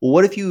 Well,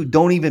 what if you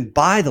don't even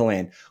buy the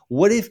land?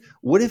 What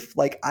if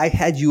like I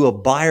had you a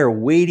buyer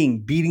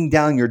waiting, beating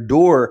down your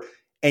door,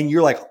 and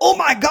you're like, oh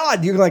my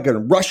God, you're like going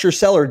to rush your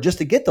seller just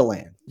to get the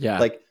land. Yeah.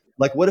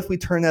 Like what if we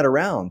turn that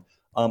around?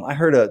 I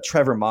heard a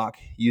Trevor Mock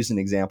use an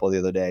example the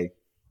other day.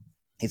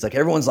 He's like,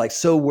 everyone's like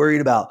so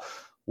worried about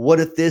what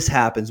if this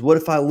happens? What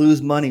if I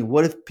lose money?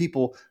 What if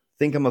people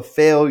think I'm a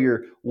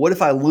failure? What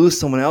if I lose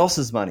someone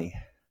else's money?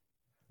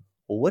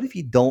 Well, what if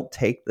you don't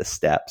take the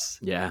steps?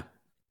 Yeah.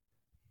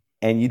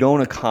 And you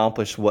don't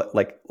accomplish what,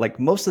 like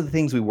most of the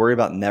things we worry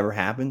about never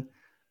happen.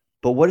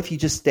 But what if you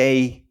just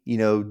stay, you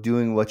know,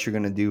 doing what you're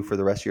going to do for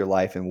the rest of your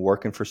life and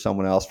working for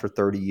someone else for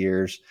 30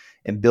 years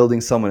and building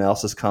someone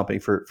else's company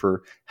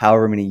for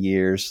however many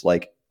years?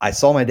 Like, I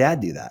saw my dad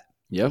do that.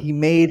 Yep. He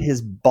made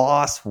his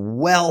boss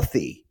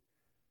wealthy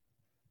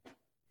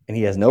and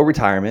he has no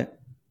retirement,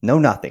 no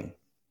nothing,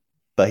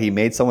 but he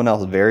made someone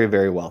else very,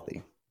 very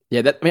wealthy.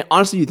 Yeah,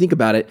 honestly, you think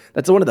about it,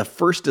 that's one of the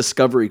first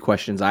discovery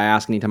questions I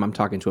ask anytime I'm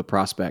talking to a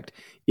prospect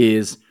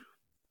is,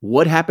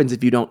 what happens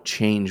if you don't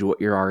change what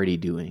you're already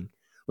doing?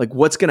 Like,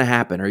 what's going to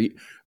happen?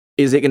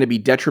 Is it going to be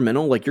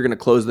detrimental? Like, you're going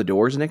to close the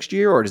doors next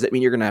year? Or does it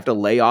mean you're going to have to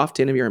lay off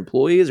 10 of your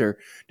employees? Or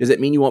does it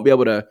mean you won't be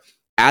able to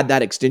add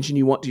that extension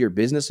you want to your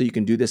business so you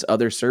can do this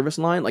other service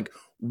line? Like,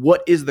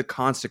 what is the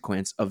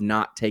consequence of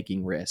not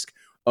taking risk,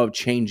 of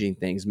changing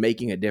things,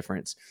 making a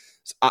difference?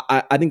 So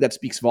I think that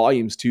speaks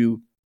volumes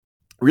to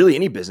really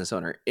any business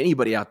owner,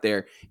 anybody out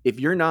there. If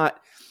you're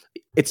not,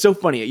 it's so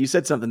funny. You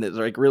said something that's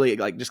like really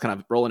like just kind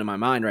of rolling in my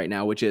mind right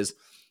now, which is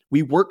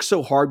we work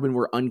so hard when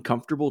we're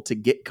uncomfortable to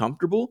get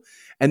comfortable.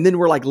 And then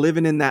we're like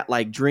living in that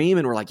like dream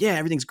and we're like, yeah,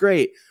 everything's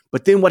great.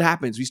 But then what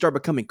happens? We start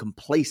becoming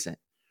complacent,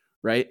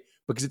 right?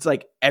 Because it's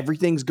like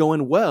everything's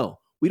going well.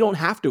 We don't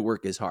have to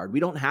work as hard. We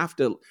don't have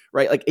to,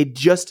 right? Like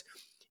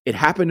it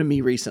happened to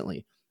me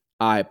recently.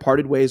 I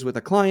parted ways with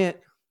a client.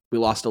 We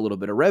lost a little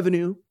bit of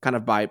revenue kind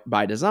of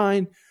by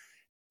design.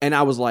 And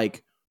I was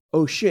like,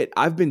 oh shit,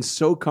 I've been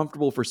so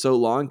comfortable for so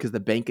long because the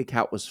bank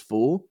account was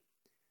full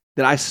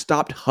that I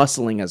stopped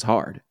hustling as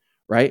hard,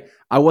 right?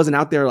 I wasn't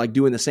out there like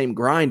doing the same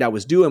grind I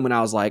was doing when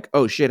I was like,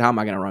 oh shit, how am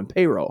I going to run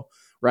payroll,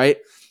 right?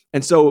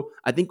 And so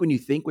I think when you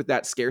think with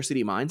that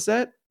scarcity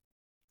mindset,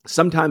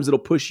 sometimes it'll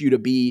push you to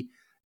be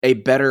a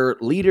better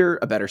leader,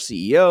 a better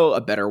CEO,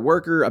 a better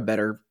worker, a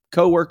better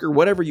coworker,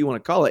 whatever you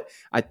want to call it.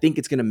 I think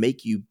it's going to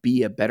make you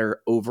be a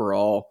better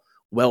overall,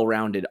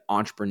 well-rounded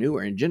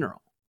entrepreneur in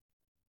general.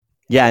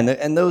 Yeah,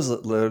 and those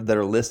that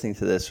are listening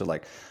to this are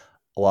like,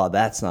 well,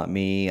 that's not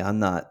me. I'm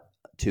not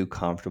too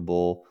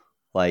comfortable.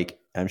 Like,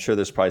 I'm sure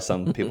there's probably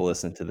some people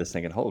listening to this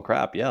thinking, holy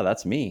crap, yeah,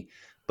 that's me.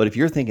 But if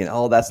you're thinking,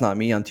 oh, that's not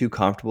me, I'm too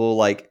comfortable,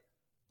 like,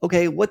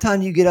 okay, what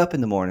time do you get up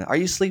in the morning? Are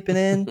you sleeping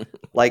in?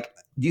 Like,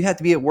 do you have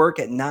to be at work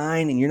at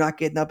 9 and you're not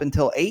getting up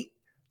until 8?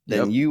 Then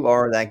Yep. you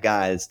are that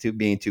guy that's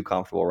being too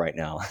comfortable right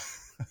now.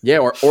 Yeah,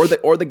 or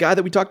the guy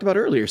that we talked about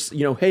earlier.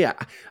 Hey,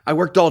 I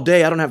worked all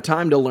day. I don't have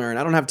time to learn.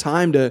 I don't have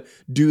time to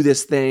do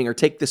this thing or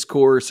take this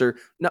course or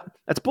no.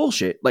 That's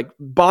bullshit. Like,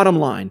 bottom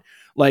line,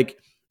 like,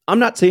 I'm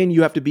not saying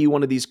you have to be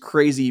one of these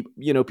crazy,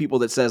 people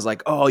that says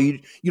like, oh, you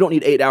don't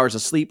need 8 hours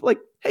of sleep. Like,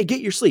 hey,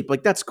 get your sleep.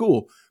 Like, that's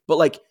cool. But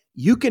like,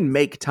 you can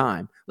make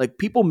time. Like,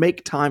 people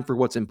make time for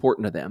what's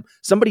important to them.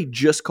 Somebody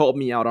just called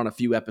me out on a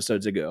few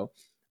episodes ago.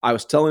 I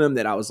was telling him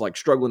that I was like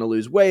struggling to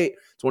lose weight.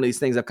 It's one of these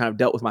things I've kind of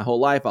dealt with my whole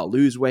life. I'll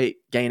lose weight,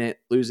 gain it,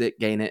 lose it,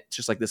 gain it. It's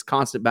just like this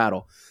constant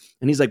battle.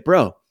 And he's like,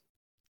 bro,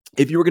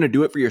 if you were going to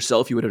do it for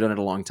yourself, you would have done it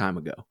a long time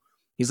ago.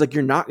 He's like,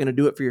 you're not going to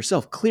do it for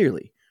yourself,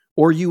 clearly,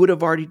 or you would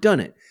have already done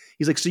it.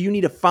 He's like, so you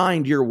need to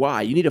find your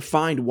why. You need to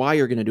find why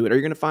you're going to do it. Or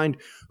you're going to find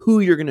who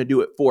you're going to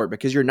do it for,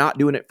 because you're not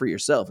doing it for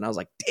yourself. And I was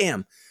like,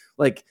 damn,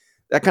 like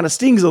that kind of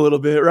stings a little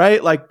bit,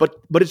 right? Like, but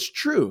it's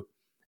true.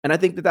 And I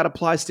think that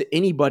applies to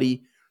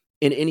anybody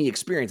in any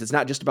experience. It's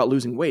not just about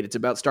losing weight. It's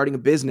about starting a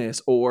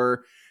business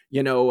or,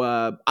 I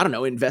don't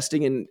know,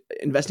 investing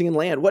in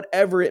land,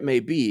 whatever it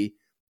may be.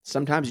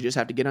 Sometimes you just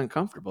have to get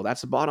uncomfortable.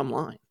 That's the bottom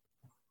line.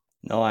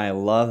 No, I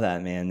love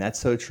that, man. That's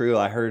so true.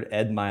 I heard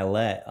Ed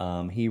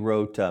Milet. He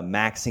wrote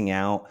Maxing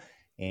Out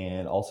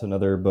and also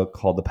another book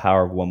called The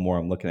Power of One More.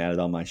 I'm looking at it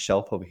on my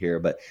shelf over here.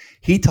 But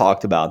he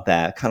talked about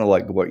that, kind of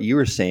like what you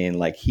were saying.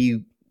 Like,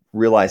 he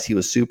realized he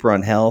was super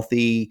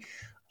unhealthy.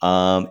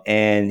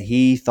 And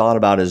he thought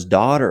about his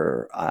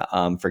daughter,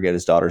 forget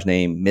his daughter's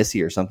name,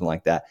 Missy or something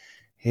like that.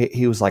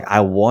 He was like, I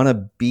want to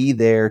be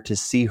there to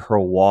see her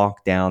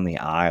walk down the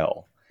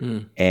aisle.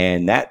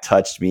 And that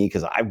touched me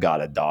because I've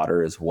got a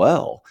daughter as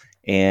well.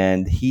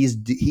 And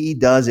he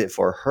does it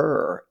for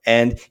her.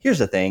 And here's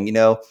the thing,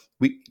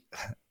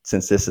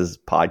 since this is a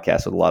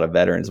podcast with a lot of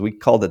veterans, we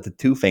called it the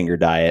 2-finger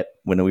diet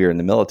when we were in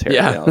the military.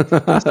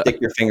 Yeah.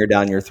 Stick your finger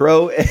down your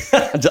throat.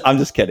 I'm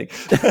just kidding.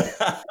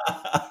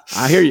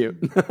 I hear you.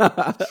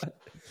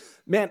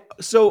 Man,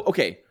 so,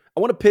 okay, I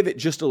want to pivot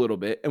just a little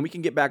bit, and we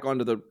can get back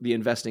onto the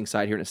investing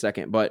side here in a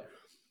second. But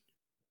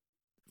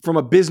from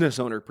a business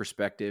owner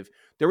perspective,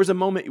 there was a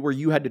moment where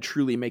you had to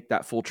truly make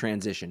that full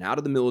transition out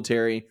of the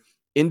military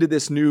into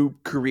this new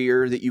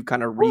career that you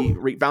kind of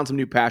found some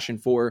new passion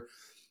for.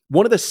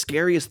 One of the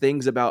scariest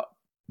things about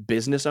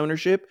business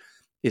ownership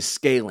is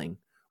scaling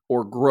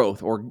or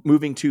growth or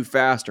moving too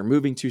fast or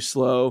moving too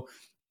slow.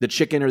 The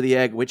chicken or the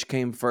egg, which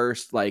came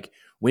first? Like,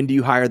 when do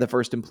you hire the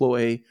first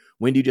employee?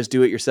 When do you just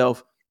do it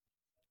yourself?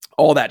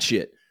 All that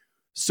shit.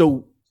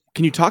 So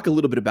can you talk a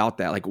little bit about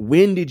that? Like,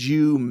 when did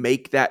you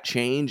make that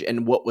change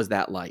and what was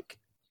that like?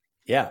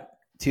 Yeah,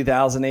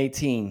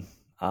 2018.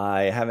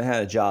 I haven't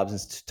had a job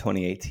since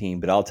 2018,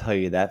 but I'll tell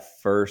you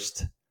that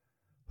first,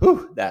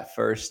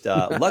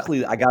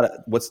 luckily I got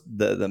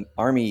the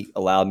Army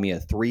allowed me a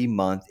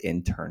 3-month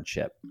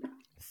internship.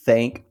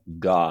 Thank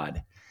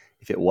God.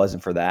 If it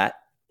wasn't for that,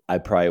 I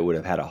probably would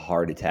have had a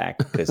heart attack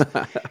because,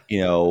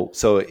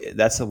 so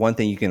that's the one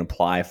thing you can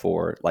apply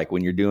for. Like,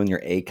 when you're doing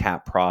your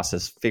ACAP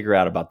process, figure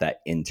out about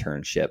that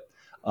internship.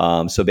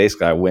 So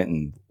basically I went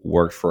and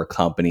worked for a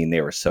company and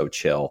they were so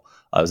chill.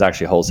 I was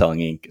actually Wholesaling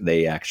Inc.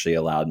 They actually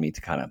allowed me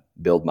to kind of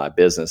build my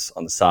business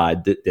on the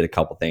side, did a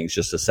couple things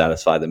just to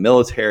satisfy the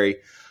military.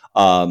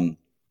 But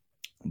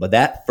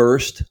that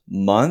first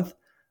month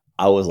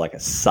I was like a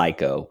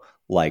psycho.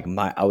 Like,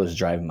 I was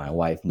driving my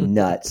wife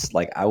nuts.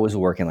 Like, I was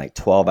working like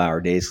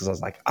 12-hour days because I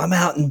was like, I'm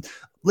out and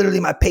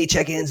literally my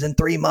paycheck ends in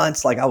 3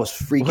 months. Like, I was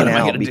freaking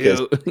out because,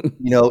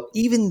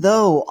 even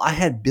though I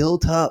had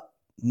built up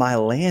my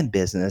land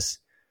business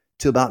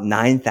to about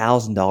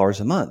 $9,000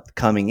 a month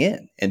coming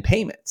in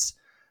payments,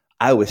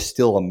 I was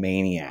still a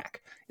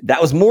maniac.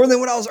 That was more than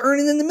what I was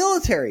earning in the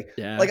military.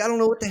 Yeah. Like, I don't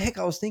know what the heck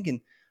I was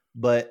thinking,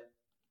 but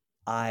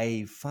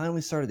I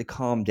finally started to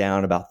calm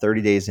down about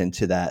 30 days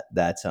into that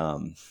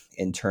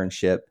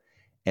internship.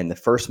 And the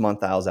first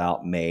month I was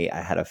out, May,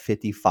 I had a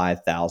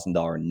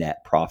 $55,000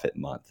 net profit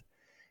month.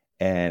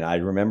 And I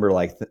remember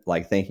like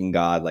thanking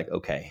God, like,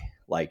 okay,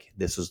 like,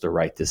 this was the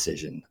right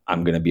decision.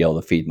 I'm going to be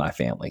able to feed my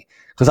family.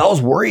 Because I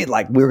was worried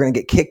like we were going to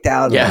get kicked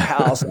out of our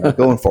house and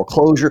go in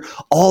foreclosure.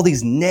 All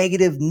these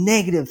negative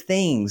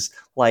things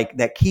like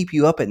that keep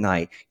you up at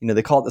night.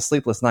 They call it the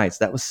sleepless nights.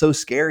 That was so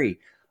scary.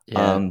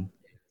 Yeah.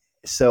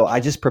 So I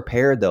just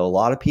prepared, though. A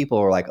lot of people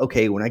are like,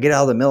 okay, when I get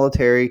out of the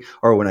military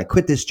or when I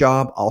quit this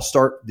job, I'll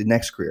start the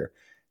next career.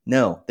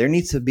 No, there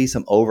needs to be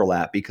some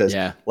overlap because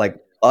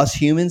like us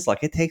humans,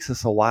 like, it takes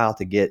us a while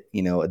to get,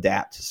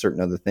 adapt to certain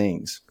other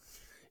things.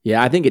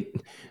 Yeah, I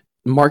think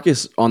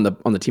Marcus on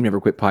the Team Never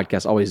Quit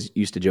podcast always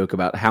used to joke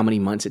about how many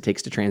months it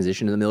takes to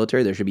transition to the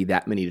military. There should be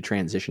that many to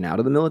transition out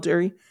of the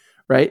military,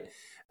 right?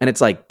 And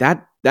it's like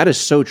that is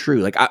so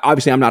true. Like,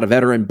 obviously I'm not a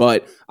veteran,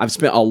 but I've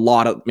spent a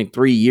lot of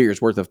 3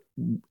 years worth of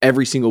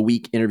every single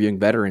week interviewing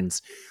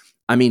veterans.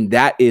 I mean,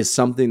 that is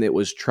something that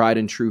was tried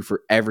and true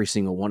for every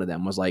single one of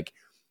them, was like,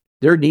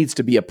 there needs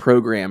to be a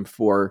program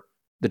for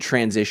the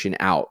transition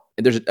out.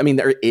 And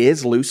there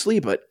is loosely,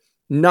 but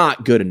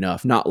not good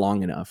enough, not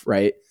long enough.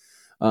 Right.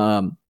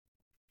 Yeah,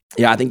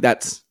 I think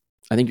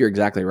you're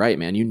exactly right,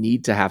 man. You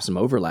need to have some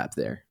overlap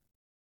there.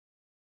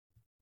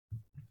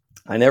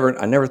 I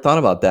never thought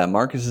about that.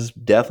 Marcus is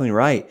definitely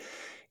right.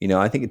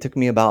 I think it took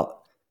me about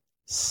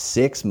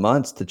 6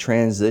 months to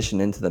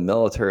transition into the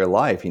military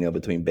life,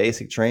 between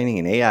basic training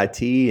and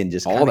AIT and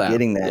just kind of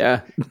getting that.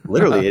 Yeah.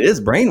 Literally, it is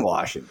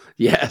brainwashing.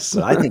 Yes.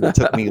 But I think it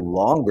took me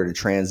longer to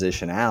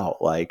transition out,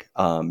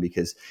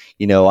 because,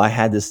 I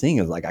had this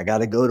thing of like, I got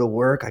to go to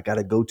work. I got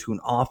to go to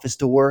an office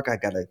to work. I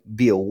got to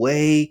be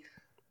away.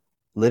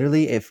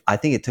 Literally, I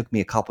think it took me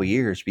a couple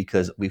years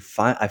because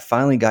I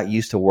finally got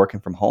used to working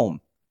from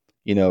home,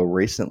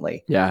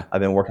 recently. Yeah.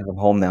 I've been working from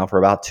home now for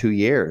about 2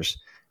 years.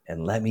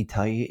 And let me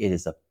tell you, it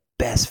is the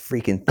best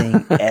freaking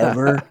thing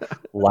ever.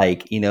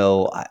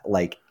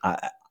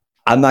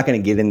 I'm not going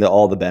to get into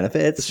all the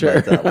benefits,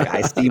 sure. but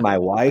I see my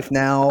wife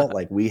now,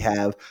 we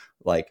have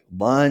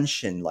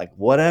lunch and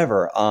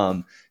whatever.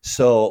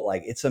 So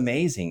it's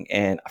amazing.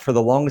 And for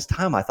the longest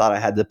time, I thought I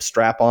had to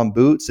strap on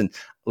boots. And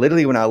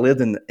literally when I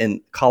lived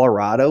in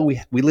Colorado,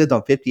 we lived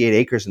on 58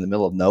 acres in the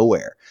middle of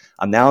nowhere.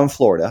 I'm now in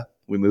Florida.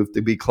 We moved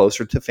to be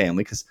closer to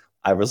family because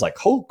I was like,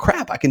 oh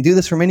crap, I can do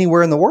this from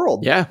anywhere in the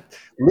world. Yeah.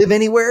 Live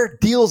anywhere,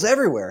 deals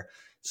everywhere.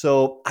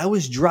 So I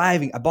was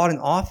driving. I bought an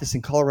office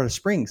in Colorado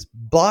Springs,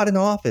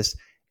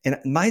 and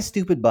my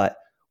stupid butt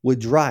would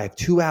drive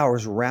 2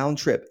 hours round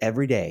trip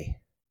every day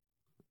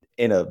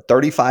in a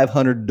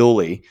 3,500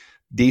 dually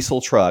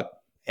diesel truck.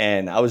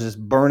 And I was just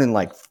burning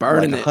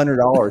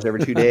 $100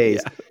 every 2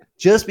 days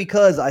just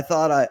because I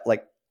thought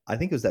I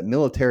think it was that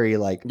military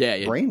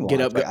brainwash.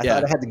 Get up, I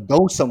thought I had to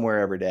go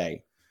somewhere every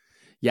day.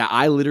 Yeah,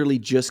 I literally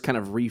just kind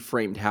of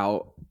reframed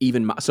how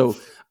so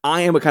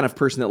I am a kind of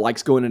person that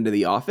likes going into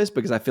the office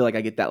because I feel like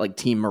I get that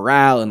team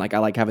morale and I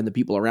like having the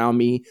people around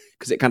me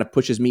because it kind of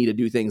pushes me to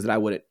do things that I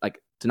wouldn't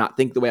to not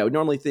think the way I would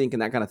normally think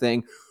and that kind of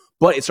thing.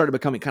 But it started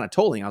becoming kind of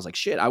tolling. I was like,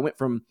 shit, I went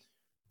from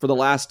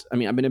I've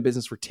been in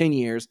business for 10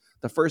 years.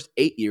 The first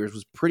 8 years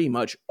was pretty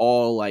much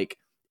all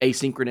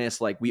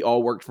asynchronous. We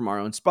all worked from our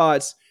own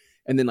spots.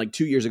 And then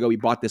 2 years ago, we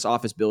bought this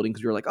office building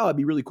because we were like, oh, it'd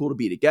be really cool to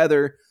be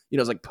together.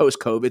 It's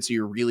post-COVID, so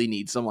you really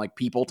need some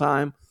people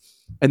time.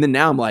 And then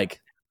now I'm like,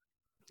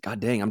 God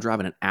dang, I'm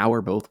driving an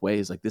hour both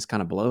ways. This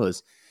kind of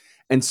blows.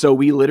 And so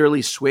we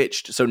literally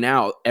switched. So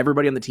now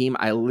everybody on the team,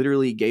 I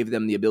literally gave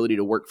them the ability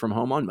to work from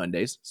home on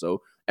Mondays.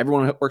 So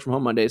everyone works from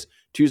home Mondays.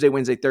 Tuesday,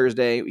 Wednesday,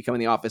 Thursday, we come in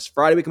the office.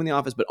 Friday, we come in the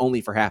office, but only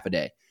for half a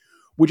day,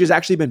 which has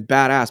actually been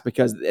badass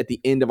because at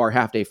the end of our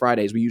half-day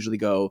Fridays, we usually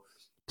go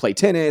play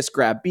tennis,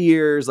 grab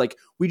beers.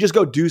 We just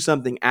go do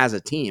something as a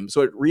team.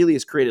 So it really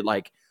has created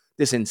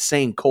this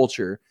insane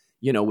culture,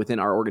 within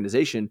our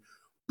organization.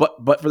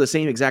 But for the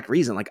same exact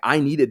reason, I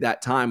needed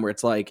that time where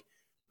it's man,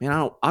 I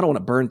don't want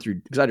to burn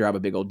through, because I drive a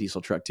big old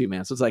diesel truck too,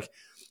 man. So it's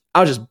I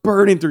was just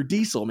burning through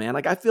diesel, man.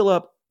 I fill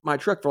up my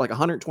truck for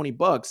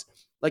 $120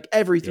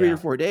 every 3 or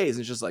 4 days. And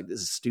it's just this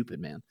is stupid,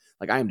 man.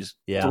 I am just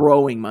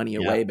throwing money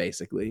away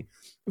basically.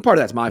 And part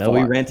of that's my fault.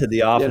 We rented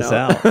the office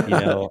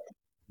out,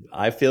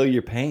 I feel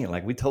your pain.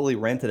 We totally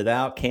rented it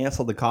out,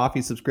 canceled the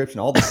coffee subscription,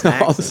 all the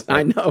snacks.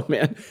 I know,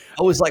 man.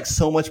 It was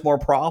so much more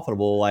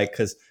profitable,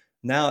 because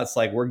now it's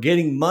we're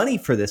getting money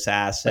for this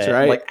asset, that's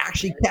right.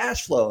 Actually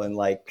cash flow, and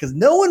because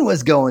no one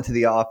was going to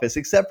the office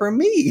except for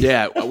me.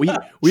 Yeah,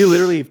 we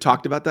literally have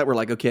talked about that. We're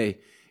okay,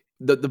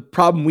 the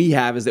problem we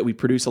have is that we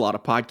produce a lot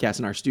of podcasts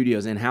in our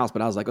studios in house.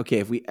 But I was okay,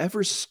 if we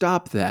ever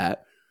stop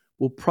that,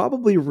 we'll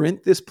probably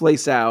rent this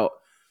place out,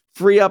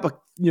 free up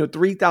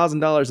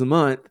 $3,000 a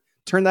month.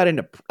 Turn that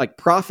into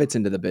profits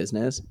into the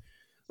business.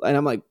 And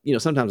I'm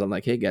sometimes I'm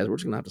hey guys, we're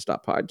just gonna have to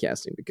stop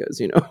podcasting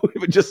because, it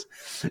would just,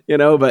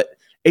 but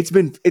it's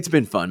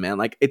been fun,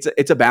 man.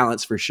 It's a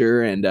balance for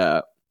sure. And,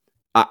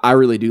 I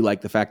really do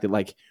like the fact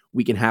that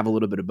we can have a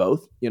little bit of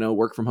both,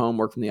 work from home,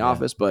 work from the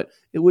office, but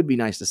it would be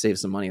nice to save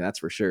some money. That's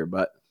for sure.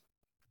 But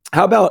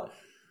how about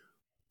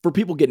for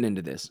people getting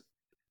into this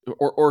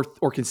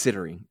or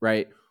considering,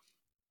 right?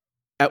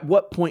 At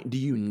what point do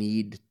you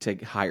need to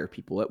hire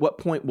people? At what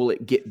point will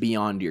it get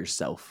beyond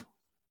yourself?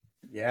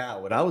 Yeah,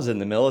 when I was in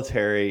the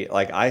military,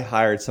 I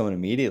hired someone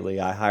immediately.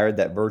 I hired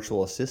that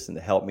virtual assistant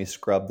to help me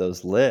scrub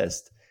those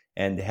lists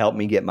and to help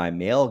me get my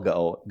mail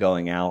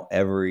going out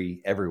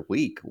every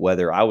week,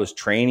 whether I was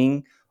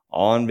training,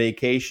 on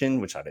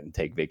vacation, which I didn't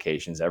take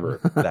vacations ever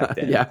back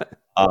then. Yeah.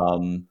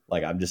 I'm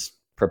just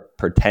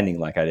pretending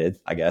like I did,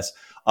 I guess.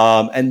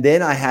 And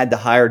then I had to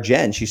hire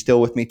Jen. She's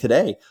still with me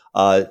today.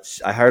 I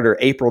hired her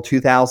April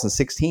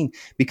 2016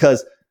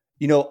 because,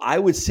 I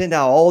would send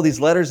out all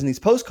these letters and these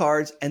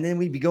postcards, and then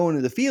we'd be going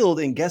to the field.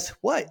 And guess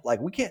what?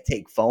 We can't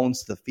take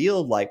phones to the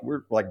field.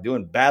 We're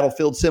doing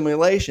battlefield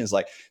simulations.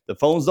 The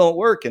phones don't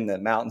work in the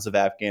mountains of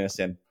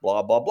Afghanistan,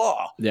 blah, blah,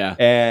 blah. Yeah.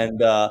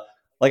 And,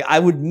 I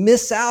would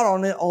miss out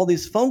on all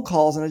these phone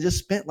calls, and I just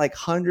spent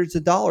hundreds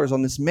of dollars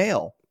on this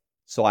mail.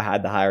 So I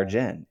had to hire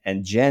Jen,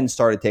 and Jen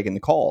started taking the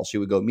calls. She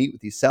would go meet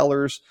with these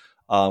sellers.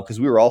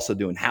 because we were also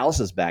doing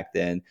houses back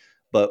then.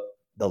 But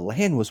the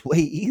land was way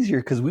easier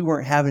because we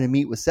weren't having to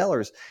meet with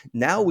sellers.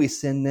 Now we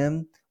send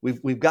them.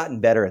 We've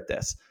gotten better at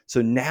this.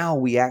 So now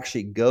we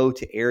actually go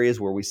to areas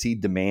where we see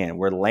demand,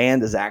 where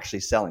land is actually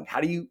selling.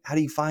 How do you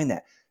find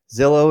that?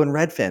 Zillow and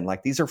Redfin,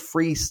 like these are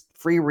free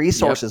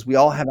resources we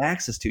all have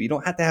access to. You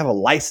don't have to have a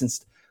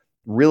licensed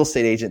real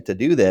estate agent to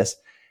do this.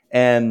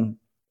 And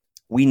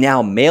we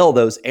now mail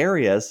those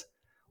areas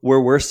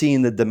where we're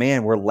seeing the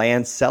demand, where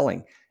land's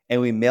selling.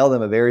 And we mail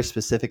them a very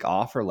specific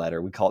offer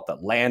letter. We call it the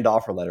land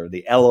offer letter,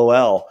 the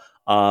LOL.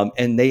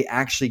 And they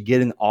actually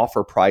get an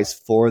offer price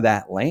for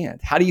that land.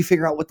 How do you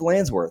figure out what the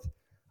land's worth?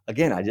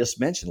 Again, I just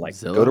mentioned, like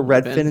Zillow, go to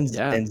Redfin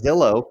and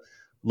Zillow,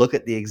 look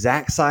at the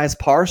exact size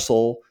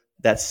parcel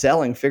that's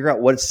selling, figure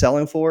out what it's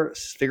selling for,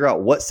 figure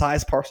out what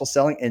size parcel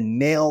selling, and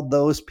mail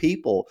those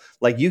people.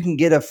 Like you can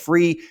get a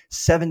free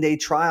 7-day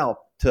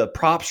trial to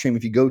PropStream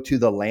if you go to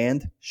the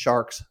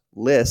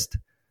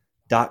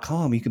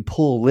landsharkslist.com. You can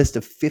pull a list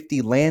of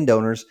 50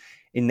 landowners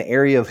in the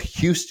area of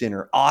Houston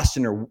or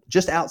Austin or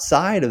just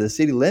outside of the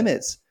city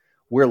limits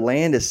where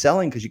land is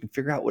selling, because you can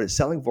figure out what it's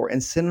selling for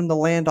and send them the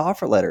land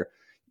offer letter.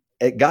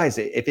 Guys,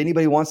 if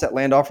anybody wants that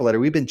land offer letter,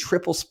 we've been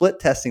triple split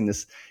testing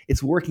this.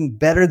 It's working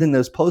better than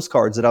those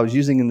postcards that I was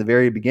using in the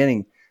very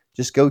beginning.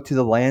 Just go to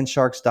the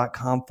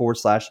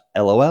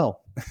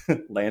landsharks.com/LOL.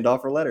 Land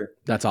offer letter.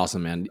 That's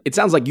awesome, man. It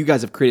sounds like you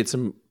guys have created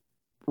some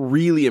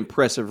really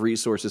impressive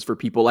resources for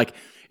people. Like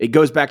it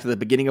goes back to the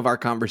beginning of our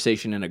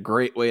conversation in a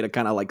great way to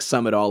kind of like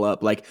sum it all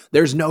up. Like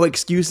there's no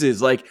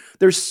excuses. Like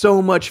there's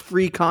so much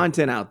free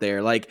content out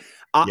there. Like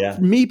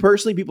me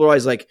personally, people are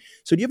always like,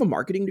 so do you have a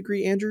marketing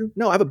degree, Andrew?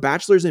 No, I have a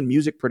bachelor's in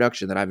music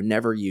production that I've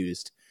never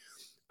used.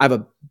 I have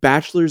a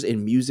bachelor's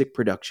in music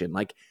production.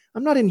 Like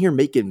I'm not in here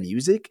making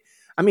music.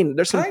 I mean,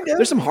 there's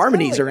some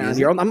harmonies around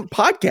here. I'm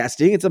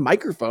podcasting. It's a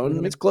microphone.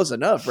 Mm-hmm. It's close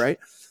enough, right?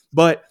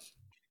 But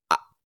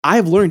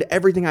I've learned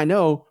everything I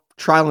know,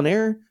 trial and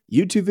error,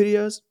 YouTube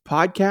videos,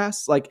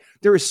 podcasts. Like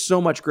there is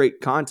so much great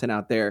content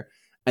out there.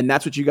 And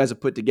that's what you guys have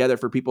put together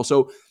for people.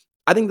 So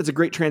I think that's a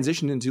great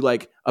transition into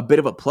like a bit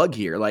of a plug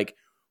here. Like,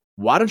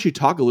 why don't you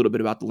talk a little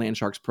bit about the Land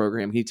Sharks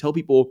program? Can you tell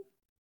people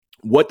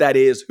what that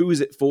is? Who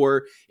is it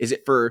for? Is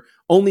it for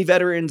only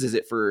veterans? Is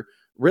it for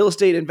real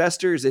estate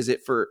investors? Is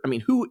it for, I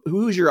mean,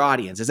 who's your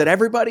audience? Is it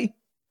everybody?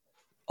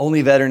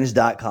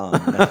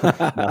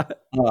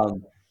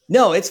 Onlyveterans.com.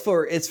 No, it's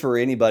for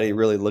anybody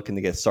really looking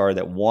to get started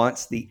that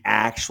wants the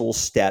actual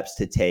steps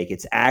to take.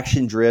 It's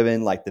action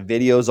driven. Like the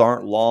videos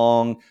aren't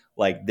long.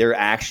 Like they're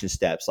action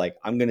steps. Like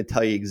I'm going to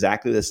tell you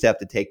exactly the step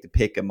to take to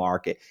pick a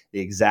market,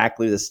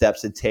 exactly the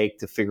steps to take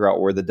to figure out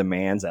where the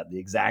demand's at, the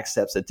exact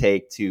steps to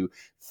take to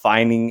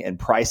finding and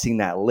pricing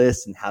that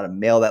list and how to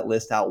mail that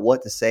list out,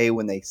 what to say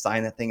when they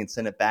sign that thing and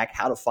send it back,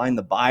 how to find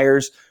the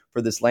buyers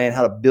for this land,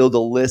 how to build a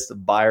list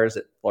of buyers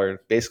that are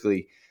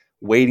basically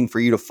waiting for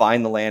you to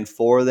find the land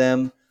for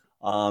them.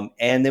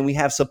 And then we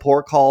have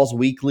support calls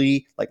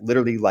weekly, like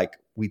literally like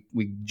we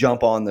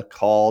jump on the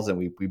calls and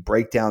we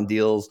break down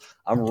deals.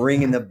 I'm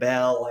ringing the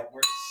bell. Like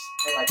we're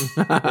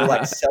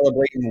like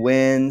celebrating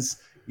wins,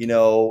 you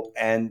know,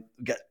 and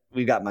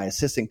we got my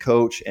assistant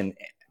coach and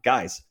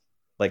guys,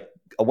 like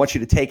I want you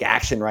to take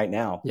action right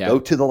now. Yeah. Go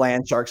to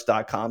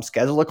thelandsharks.com,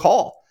 schedule a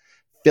call,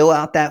 fill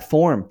out that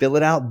form, fill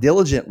it out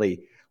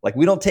diligently. Like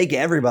we don't take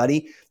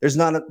everybody. We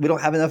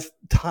don't have enough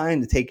time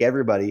to take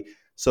everybody.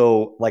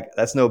 So like,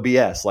 that's no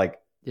BS. Like,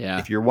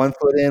 if you're 1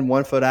 foot in,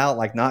 1 foot out,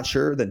 like not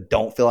sure, then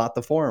don't fill out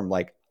the form.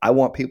 Like I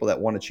want people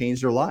that want to change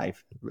their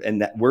life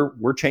and that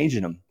we're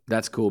changing them.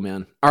 That's cool,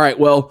 man. All right.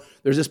 Well,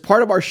 there's this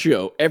part of our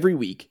show every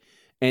week,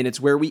 and it's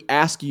where we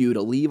ask you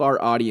to leave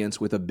our audience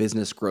with a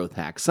business growth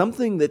hack,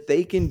 something that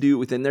they can do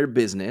within their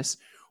business,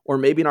 or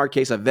maybe in our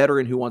case, a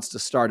veteran who wants to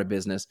start a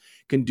business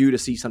can do to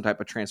see some type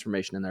of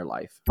transformation in their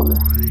life.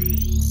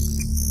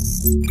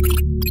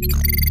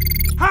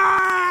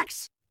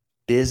 Hacks!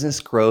 Business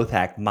growth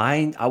hack.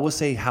 Mine, I will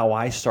say how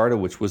I started,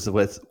 which was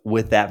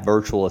with that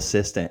virtual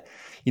assistant.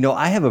 You know,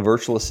 I have a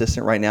virtual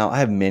assistant right now. I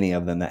have many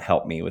of them that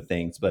help me with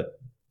things, but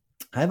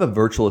I have a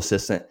virtual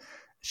assistant.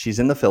 She's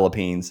in the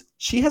Philippines.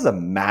 She has a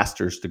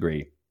master's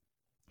degree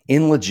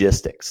in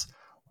logistics.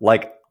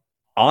 Like,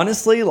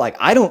 honestly, like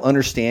I don't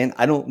understand.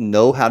 I don't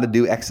know how to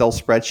do Excel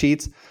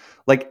spreadsheets.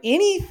 Like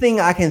anything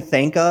I can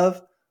think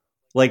of,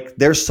 like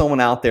there's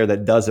someone out there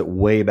that does it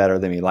way better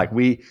than me.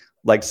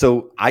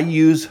 So I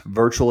use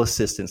virtual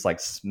assistants, like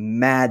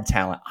mad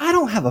talent. I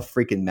don't have a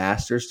freaking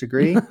master's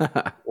degree.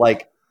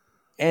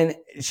 And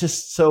it's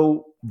just,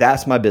 so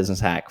that's my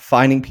business hack.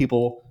 Finding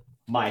people,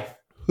 my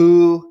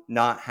who,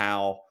 not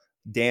how.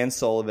 Dan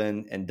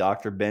Sullivan and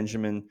Dr.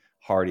 Benjamin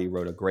Hardy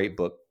wrote a great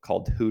book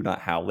called Who, Not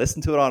How.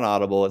 Listen to it on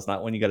Audible. It's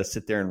not one you got to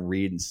sit there and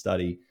read and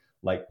study.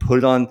 Like put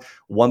it on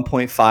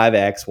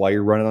 1.5x while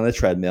you're running on the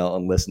treadmill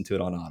and listen to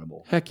it on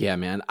Audible. Heck yeah,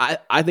 man.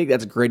 I think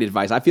that's great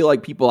advice. I feel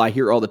like people I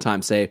hear all the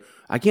time say,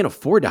 I can't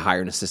afford to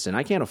hire an assistant.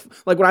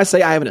 Like when I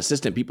say I have an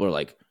assistant, people are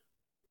like,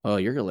 oh,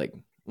 you're like,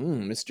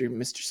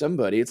 Mr.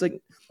 Somebody. It's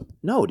like,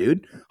 no,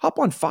 dude, hop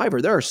on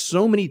Fiverr. There are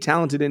so many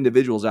talented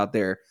individuals out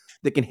there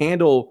that can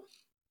handle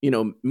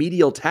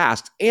medial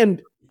tasks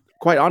and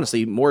quite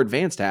honestly, more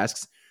advanced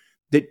tasks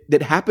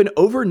that happen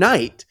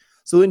overnight.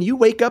 So when you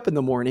wake up in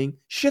the morning,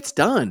 shit's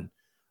done.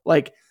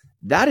 Like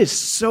that is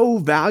so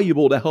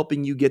valuable to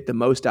helping you get the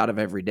most out of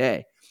every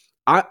day.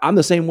 I'm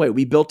the same way.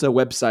 We built a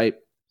website.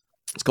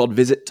 It's called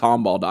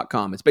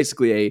visittomball.com. It's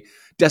basically a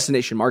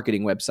destination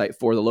marketing website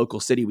for the local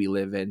city we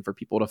live in for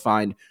people to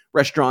find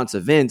restaurants,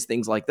 events,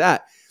 things like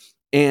that.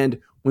 And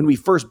when we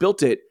first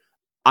built it,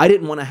 I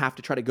didn't want to have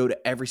to try to go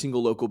to every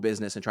single local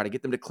business and try to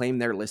get them to claim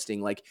their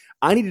listing. Like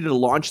I needed to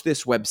launch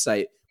this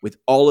website with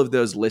all of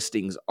those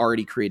listings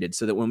already created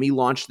so that when we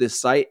launched this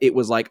site, it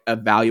was like a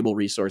valuable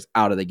resource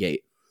out of the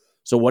gate.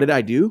 So what did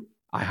I do?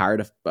 I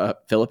hired a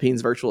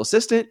Philippines virtual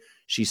assistant.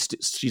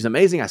 She's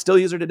amazing. I still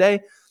use her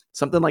today.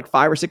 Something like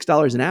 $5 or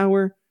 $6 an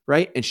hour,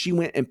 right? And she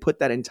went and put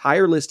that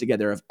entire list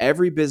together of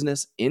every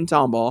business in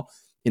Tomball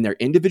in their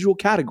individual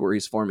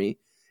categories for me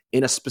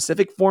in a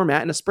specific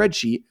format in a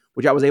spreadsheet,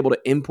 which I was able to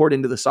import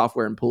into the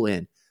software and pull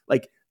in.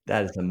 Like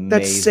that is amazing.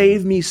 That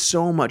saved me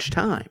so much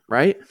time,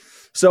 right?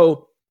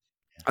 So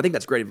I think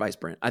that's great advice,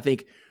 Brent.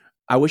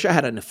 I wish I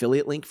had an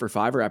affiliate link for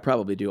Fiverr. I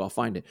probably do. I'll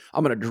find it.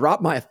 I'm going to drop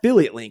my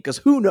affiliate link because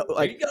who knows?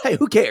 Like, hey,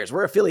 who cares?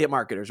 We're affiliate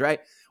marketers, right?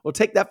 We'll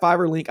take that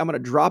Fiverr link. I'm going to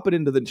drop it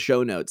into the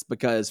show notes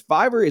because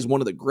Fiverr is one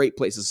of the great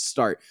places to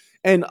start.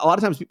 And a lot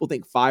of times people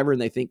think Fiverr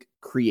and they think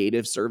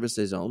creative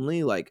services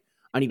only. Like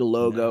I need a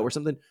logo or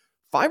something.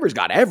 Fiverr's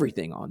got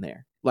everything on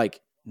there.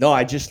 Like, no,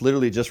 I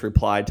literally just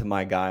replied to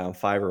my guy on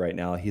Fiverr right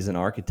now. He's an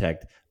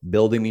architect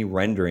building me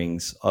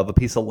renderings of a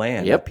piece of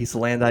land. Yep. That piece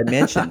of land I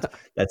mentioned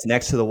that's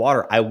next to the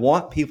water. I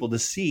want people to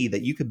see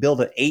that you could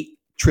build an $8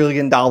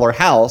 trillion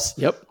house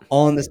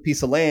on this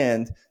piece of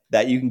land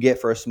that you can get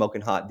for a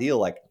smoking hot deal.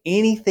 Like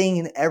anything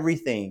and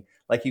everything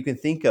like you can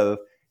think of,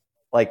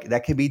 like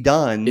that could be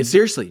done.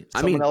 Seriously.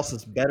 Someone else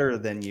is better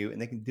than you and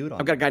they can do it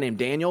on I've got a guy named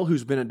Daniel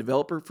who's been a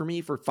developer for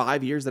me for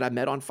 5 years that I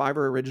met on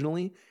Fiverr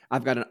originally.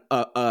 I've got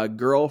a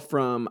girl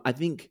from, I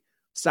think,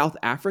 South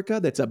Africa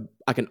that's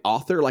like an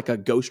author, like a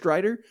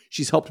ghostwriter.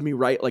 She's helped me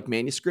write like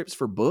manuscripts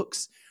for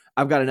books.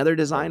 I've got another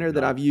designer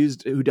that I've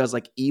used who does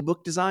like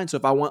ebook design. So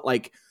if I want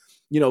like,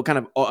 kind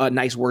of a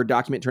nice Word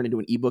document turned into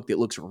an ebook that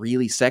looks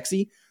really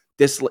sexy,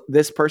 this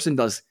person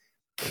does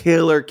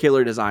killer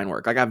design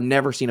work. Like I've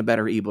never seen a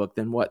better ebook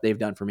than what they've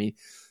done for me.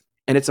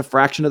 And it's a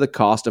fraction of the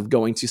cost of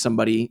going to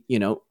somebody,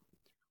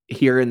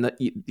 here in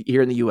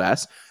the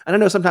US. And I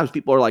know sometimes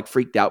people are like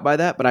freaked out by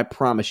that, but I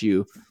promise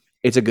you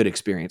it's a good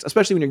experience,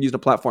 especially when you're using a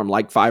platform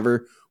like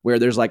Fiverr where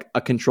there's like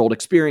a controlled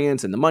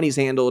experience and the money's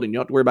handled and you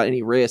don't have to worry about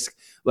any risk.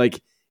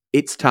 Like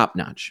it's top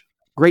notch.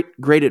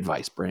 Great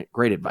advice, Brent.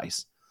 Great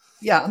advice.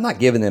 Yeah. I'm not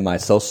giving them my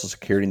social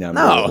security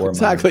number or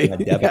exactly. my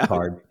debit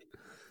card.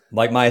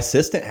 Like my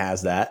assistant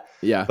has that,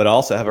 but I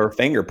also have her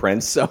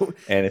fingerprints. So,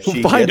 and if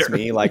she gets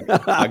me, like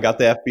I got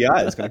the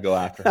FBI that's going to go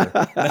after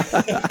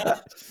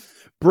her.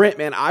 Brent,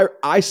 man,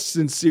 I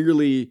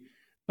sincerely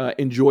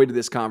enjoyed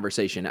this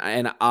conversation,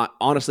 and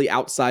honestly,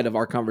 outside of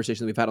our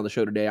conversation that we've had on the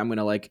show today, I'm going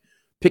to like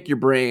pick your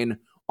brain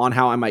on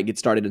how I might get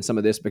started in some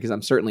of this because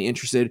I'm certainly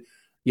interested.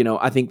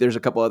 I think there's a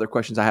couple other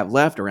questions I have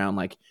left around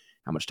like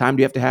how much time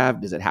do you have to have?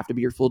 Does it have to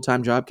be your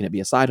full-time job? Can it be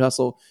a side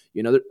hustle?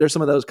 There's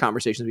some of those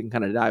conversations we can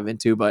kind of dive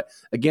into. But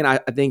again, I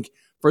think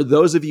for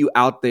those of you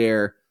out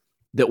there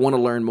that want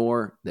to learn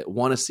more, that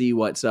want to see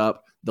what's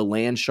up,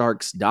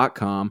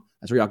 thelandsharks.com.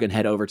 That's where y'all can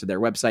head over to their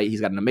website.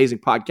 He's got an amazing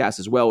podcast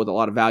as well with a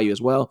lot of value as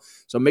well.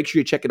 So make sure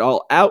you check it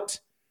all out.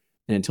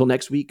 And until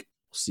next week,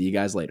 we'll see you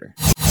guys later.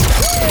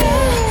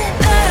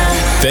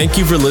 Thank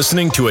you for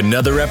listening to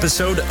another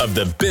episode of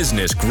the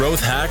Business Growth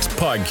Hacks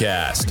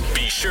Podcast.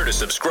 Be sure to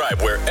subscribe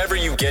wherever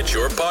you get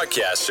your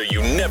podcasts so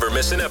you never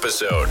miss an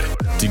episode.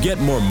 To get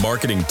more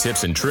marketing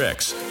tips and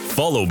tricks,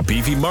 follow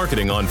Beefy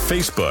Marketing on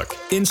Facebook,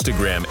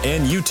 Instagram,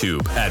 and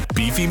YouTube at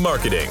Beefy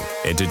Marketing.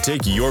 And to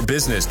take your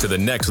business to the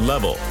next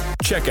level,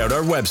 check out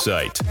our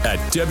website at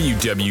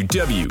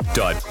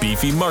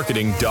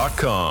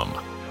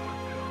www.beefymarketing.com.